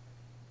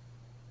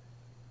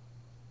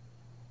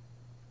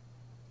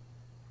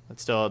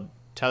still,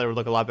 tether would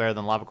look a lot better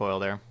than Lava Coil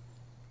there.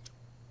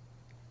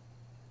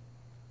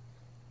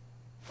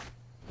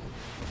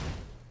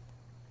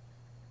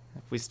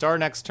 If we star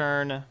next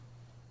turn,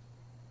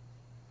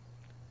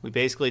 we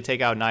basically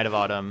take out Knight of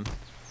Autumn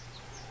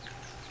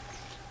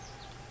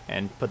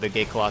and put the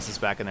Gate Colossus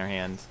back in their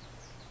hand.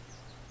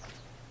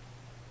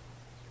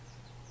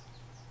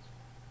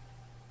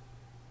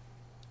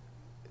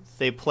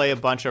 They play a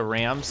bunch of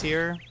Rams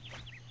here,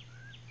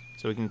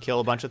 so we can kill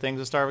a bunch of things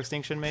with Star of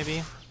Extinction,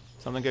 maybe.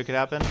 Something good could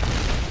happen.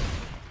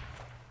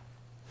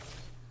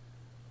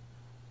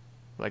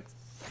 Like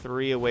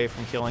 3 away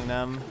from killing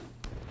them.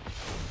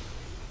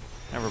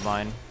 Never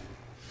mind.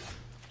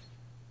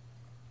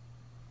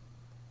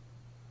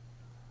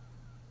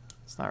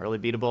 It's not really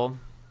beatable.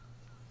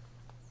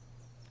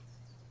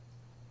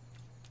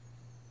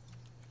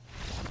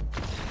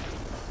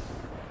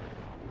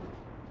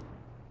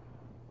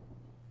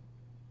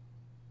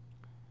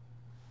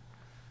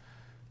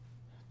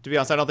 To be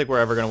honest, I don't think we're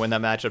ever going to win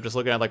that matchup. Just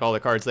looking at like all the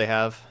cards they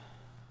have.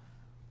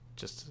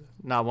 Just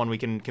not one we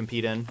can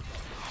compete in.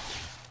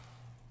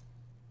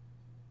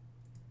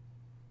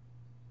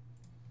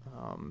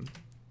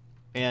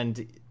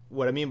 And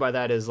what I mean by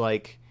that is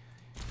like,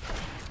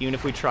 even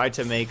if we tried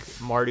to make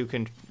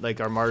Mardu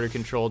our Mardu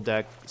controlled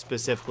deck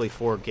specifically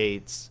for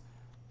gates,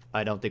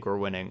 I don't think we're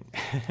winning.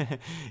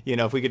 You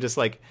know, if we could just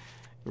like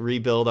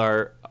rebuild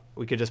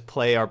we could just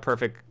play our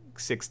perfect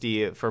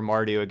 60 for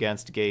Mardu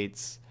against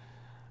gates.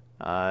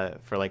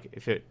 For like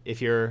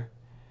if your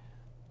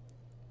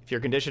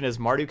condition is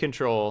Mardu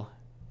control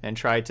and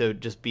try to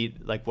just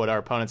beat like what our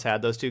opponents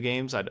had those 2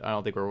 games, I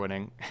don't think we're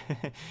winning.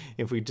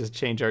 If we just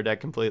change our deck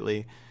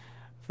completely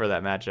for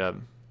that matchup,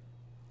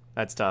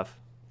 that's tough.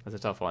 That's a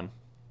tough one.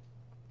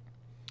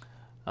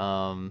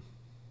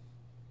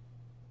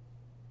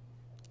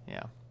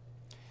 Yeah.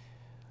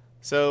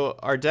 So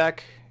our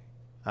deck,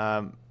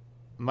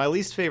 my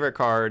least favorite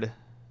card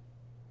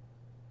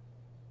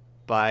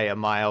by a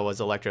mile was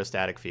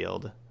Electrostatic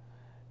Field.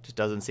 Just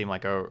doesn't seem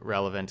like a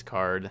relevant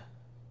card.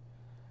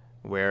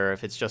 Where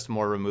if it's just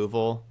more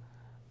removal,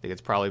 I think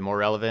it's probably more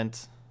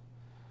relevant.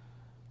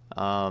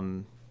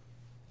 I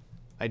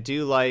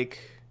do like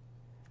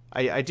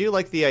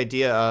the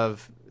idea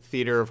of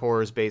Theater of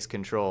Horrors based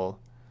control.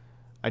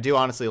 I do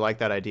honestly like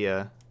that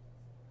idea.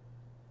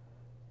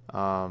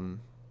 And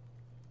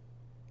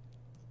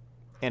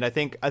I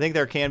think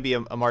there can be a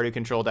Mardu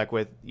control deck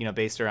with, you know,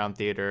 based around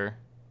Theater.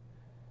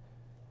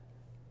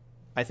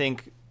 I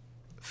think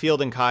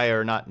Field and Kai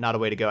are not a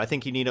way to go. I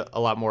think you need a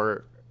lot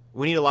more.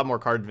 We need a lot more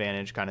card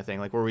advantage kind of thing,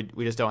 like where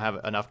we just don't have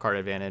enough card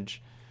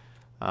advantage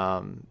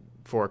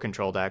for a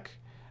control deck.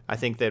 I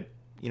think that,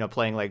 you know,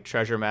 playing like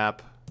Treasure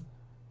Map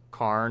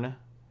Karn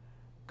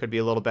could be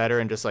a little better,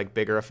 and just like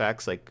bigger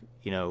effects, like,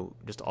 you know,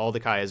 just all the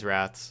Kaya's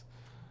Wraths,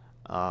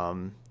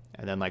 and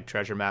then like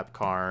Treasure Map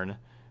Karn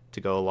to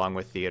go along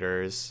with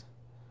Theaters,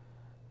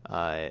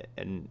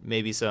 and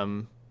maybe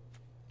some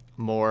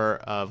more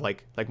of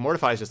like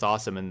Mortify is just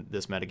awesome in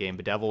this metagame.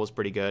 Bedevil was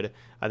pretty good.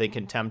 I think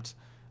Contempt,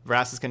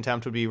 Vraska's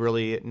Contempt would be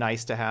really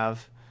nice to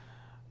have.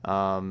 You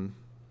know,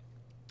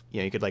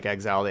 you could like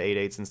exile the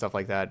 8/8s and stuff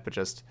like that, but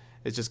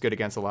it's just good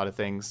against a lot of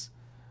things.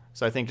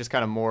 So I think just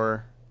kind of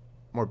more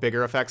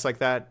bigger effects like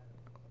that,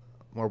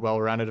 more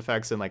well-rounded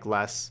effects, and like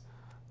less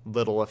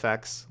little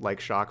effects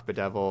like Shock,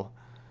 Bedevil,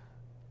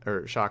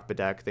 or Shock,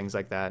 Bedeck, things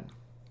like that.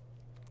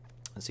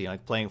 So, you know,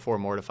 like playing 4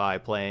 Mortify,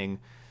 playing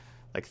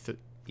like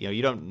you know,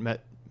 you don't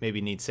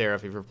maybe need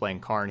Seraph if you're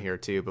playing Karn here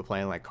too, but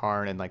playing like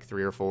Karn and like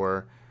 3 or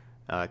 4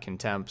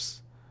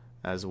 Contempts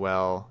as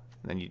well.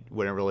 And then you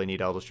wouldn't really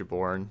need Eldritch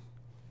Reborn.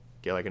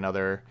 Get like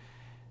another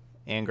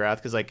Angrath,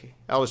 because like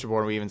Eldritch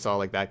Reborn, we even saw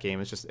like that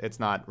game, it's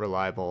not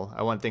reliable.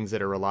 I want things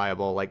that are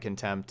reliable, like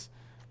Contempt,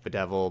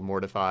 Bedevil,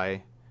 Mortify,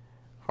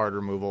 hard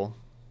removal.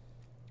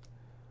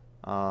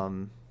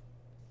 And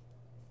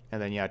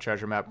then yeah,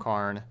 Treasure Map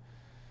Karn,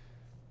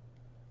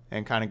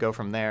 and kind of go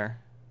from there.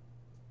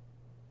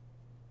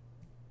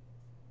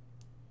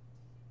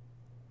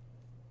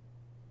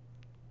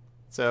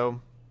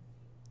 So,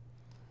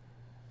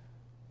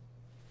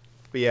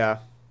 but yeah.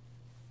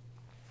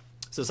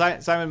 So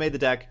Simon made the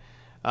deck.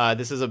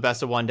 This is a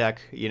best of 1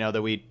 deck, you know,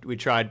 that we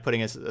tried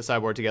putting a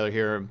sideboard together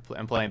here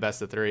and playing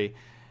best of 3.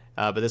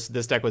 But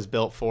this deck was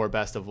built for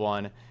best of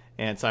 1.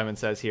 And Simon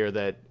says here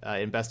that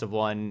in best of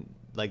 1,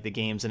 like the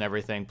games and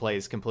everything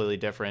plays completely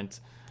different.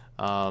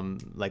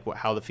 Like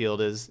how the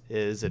field is.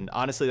 And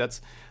honestly,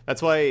 that's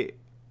why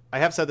I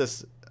have said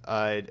this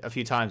a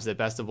few times, that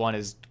best of 1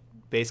 is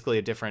basically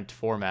a different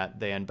format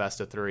than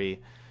best of 3,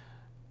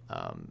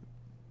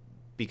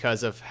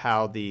 because of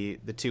how the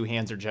 2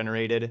 hands are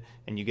generated,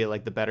 and you get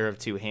like the better of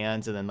 2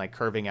 hands, and then like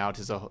curving out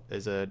is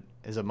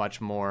a much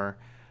more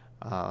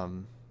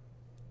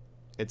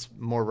it's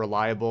more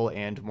reliable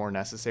and more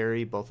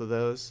necessary, both of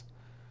those.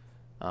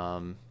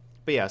 But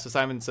yeah, so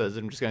Simon says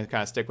I'm just going to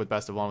kind of stick with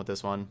best of 1 with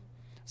this one.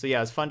 So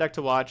yeah, it's a fun deck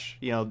to watch.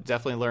 You know,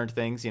 definitely learned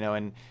things, you know,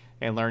 and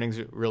and learning's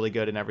really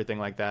good and everything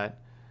like that.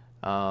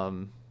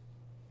 And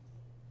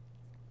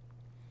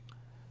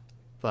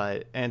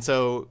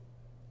so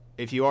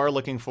if you are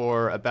looking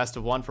for a best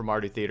of one for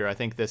Mardu Theater, I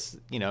think this,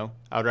 I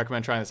would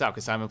recommend trying this out,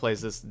 because Simon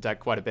plays this deck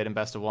quite a bit in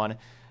best of one,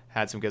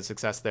 had some good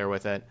success there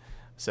with it.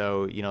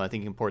 So, I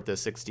think you can port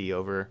this 6D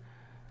over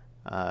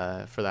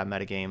for that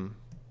metagame.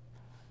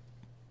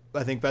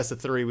 I think best of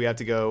three, we have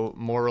to go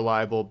more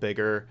reliable,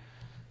 bigger,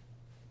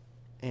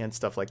 and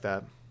stuff like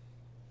that.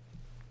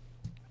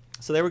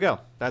 So there we go.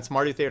 That's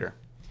Mardu Theater.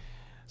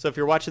 So if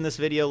you're watching this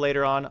video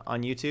later on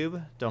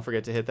YouTube, don't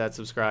forget to hit that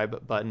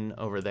subscribe button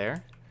over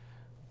there.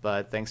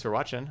 But thanks for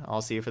watching.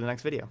 I'll see you for the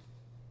next video.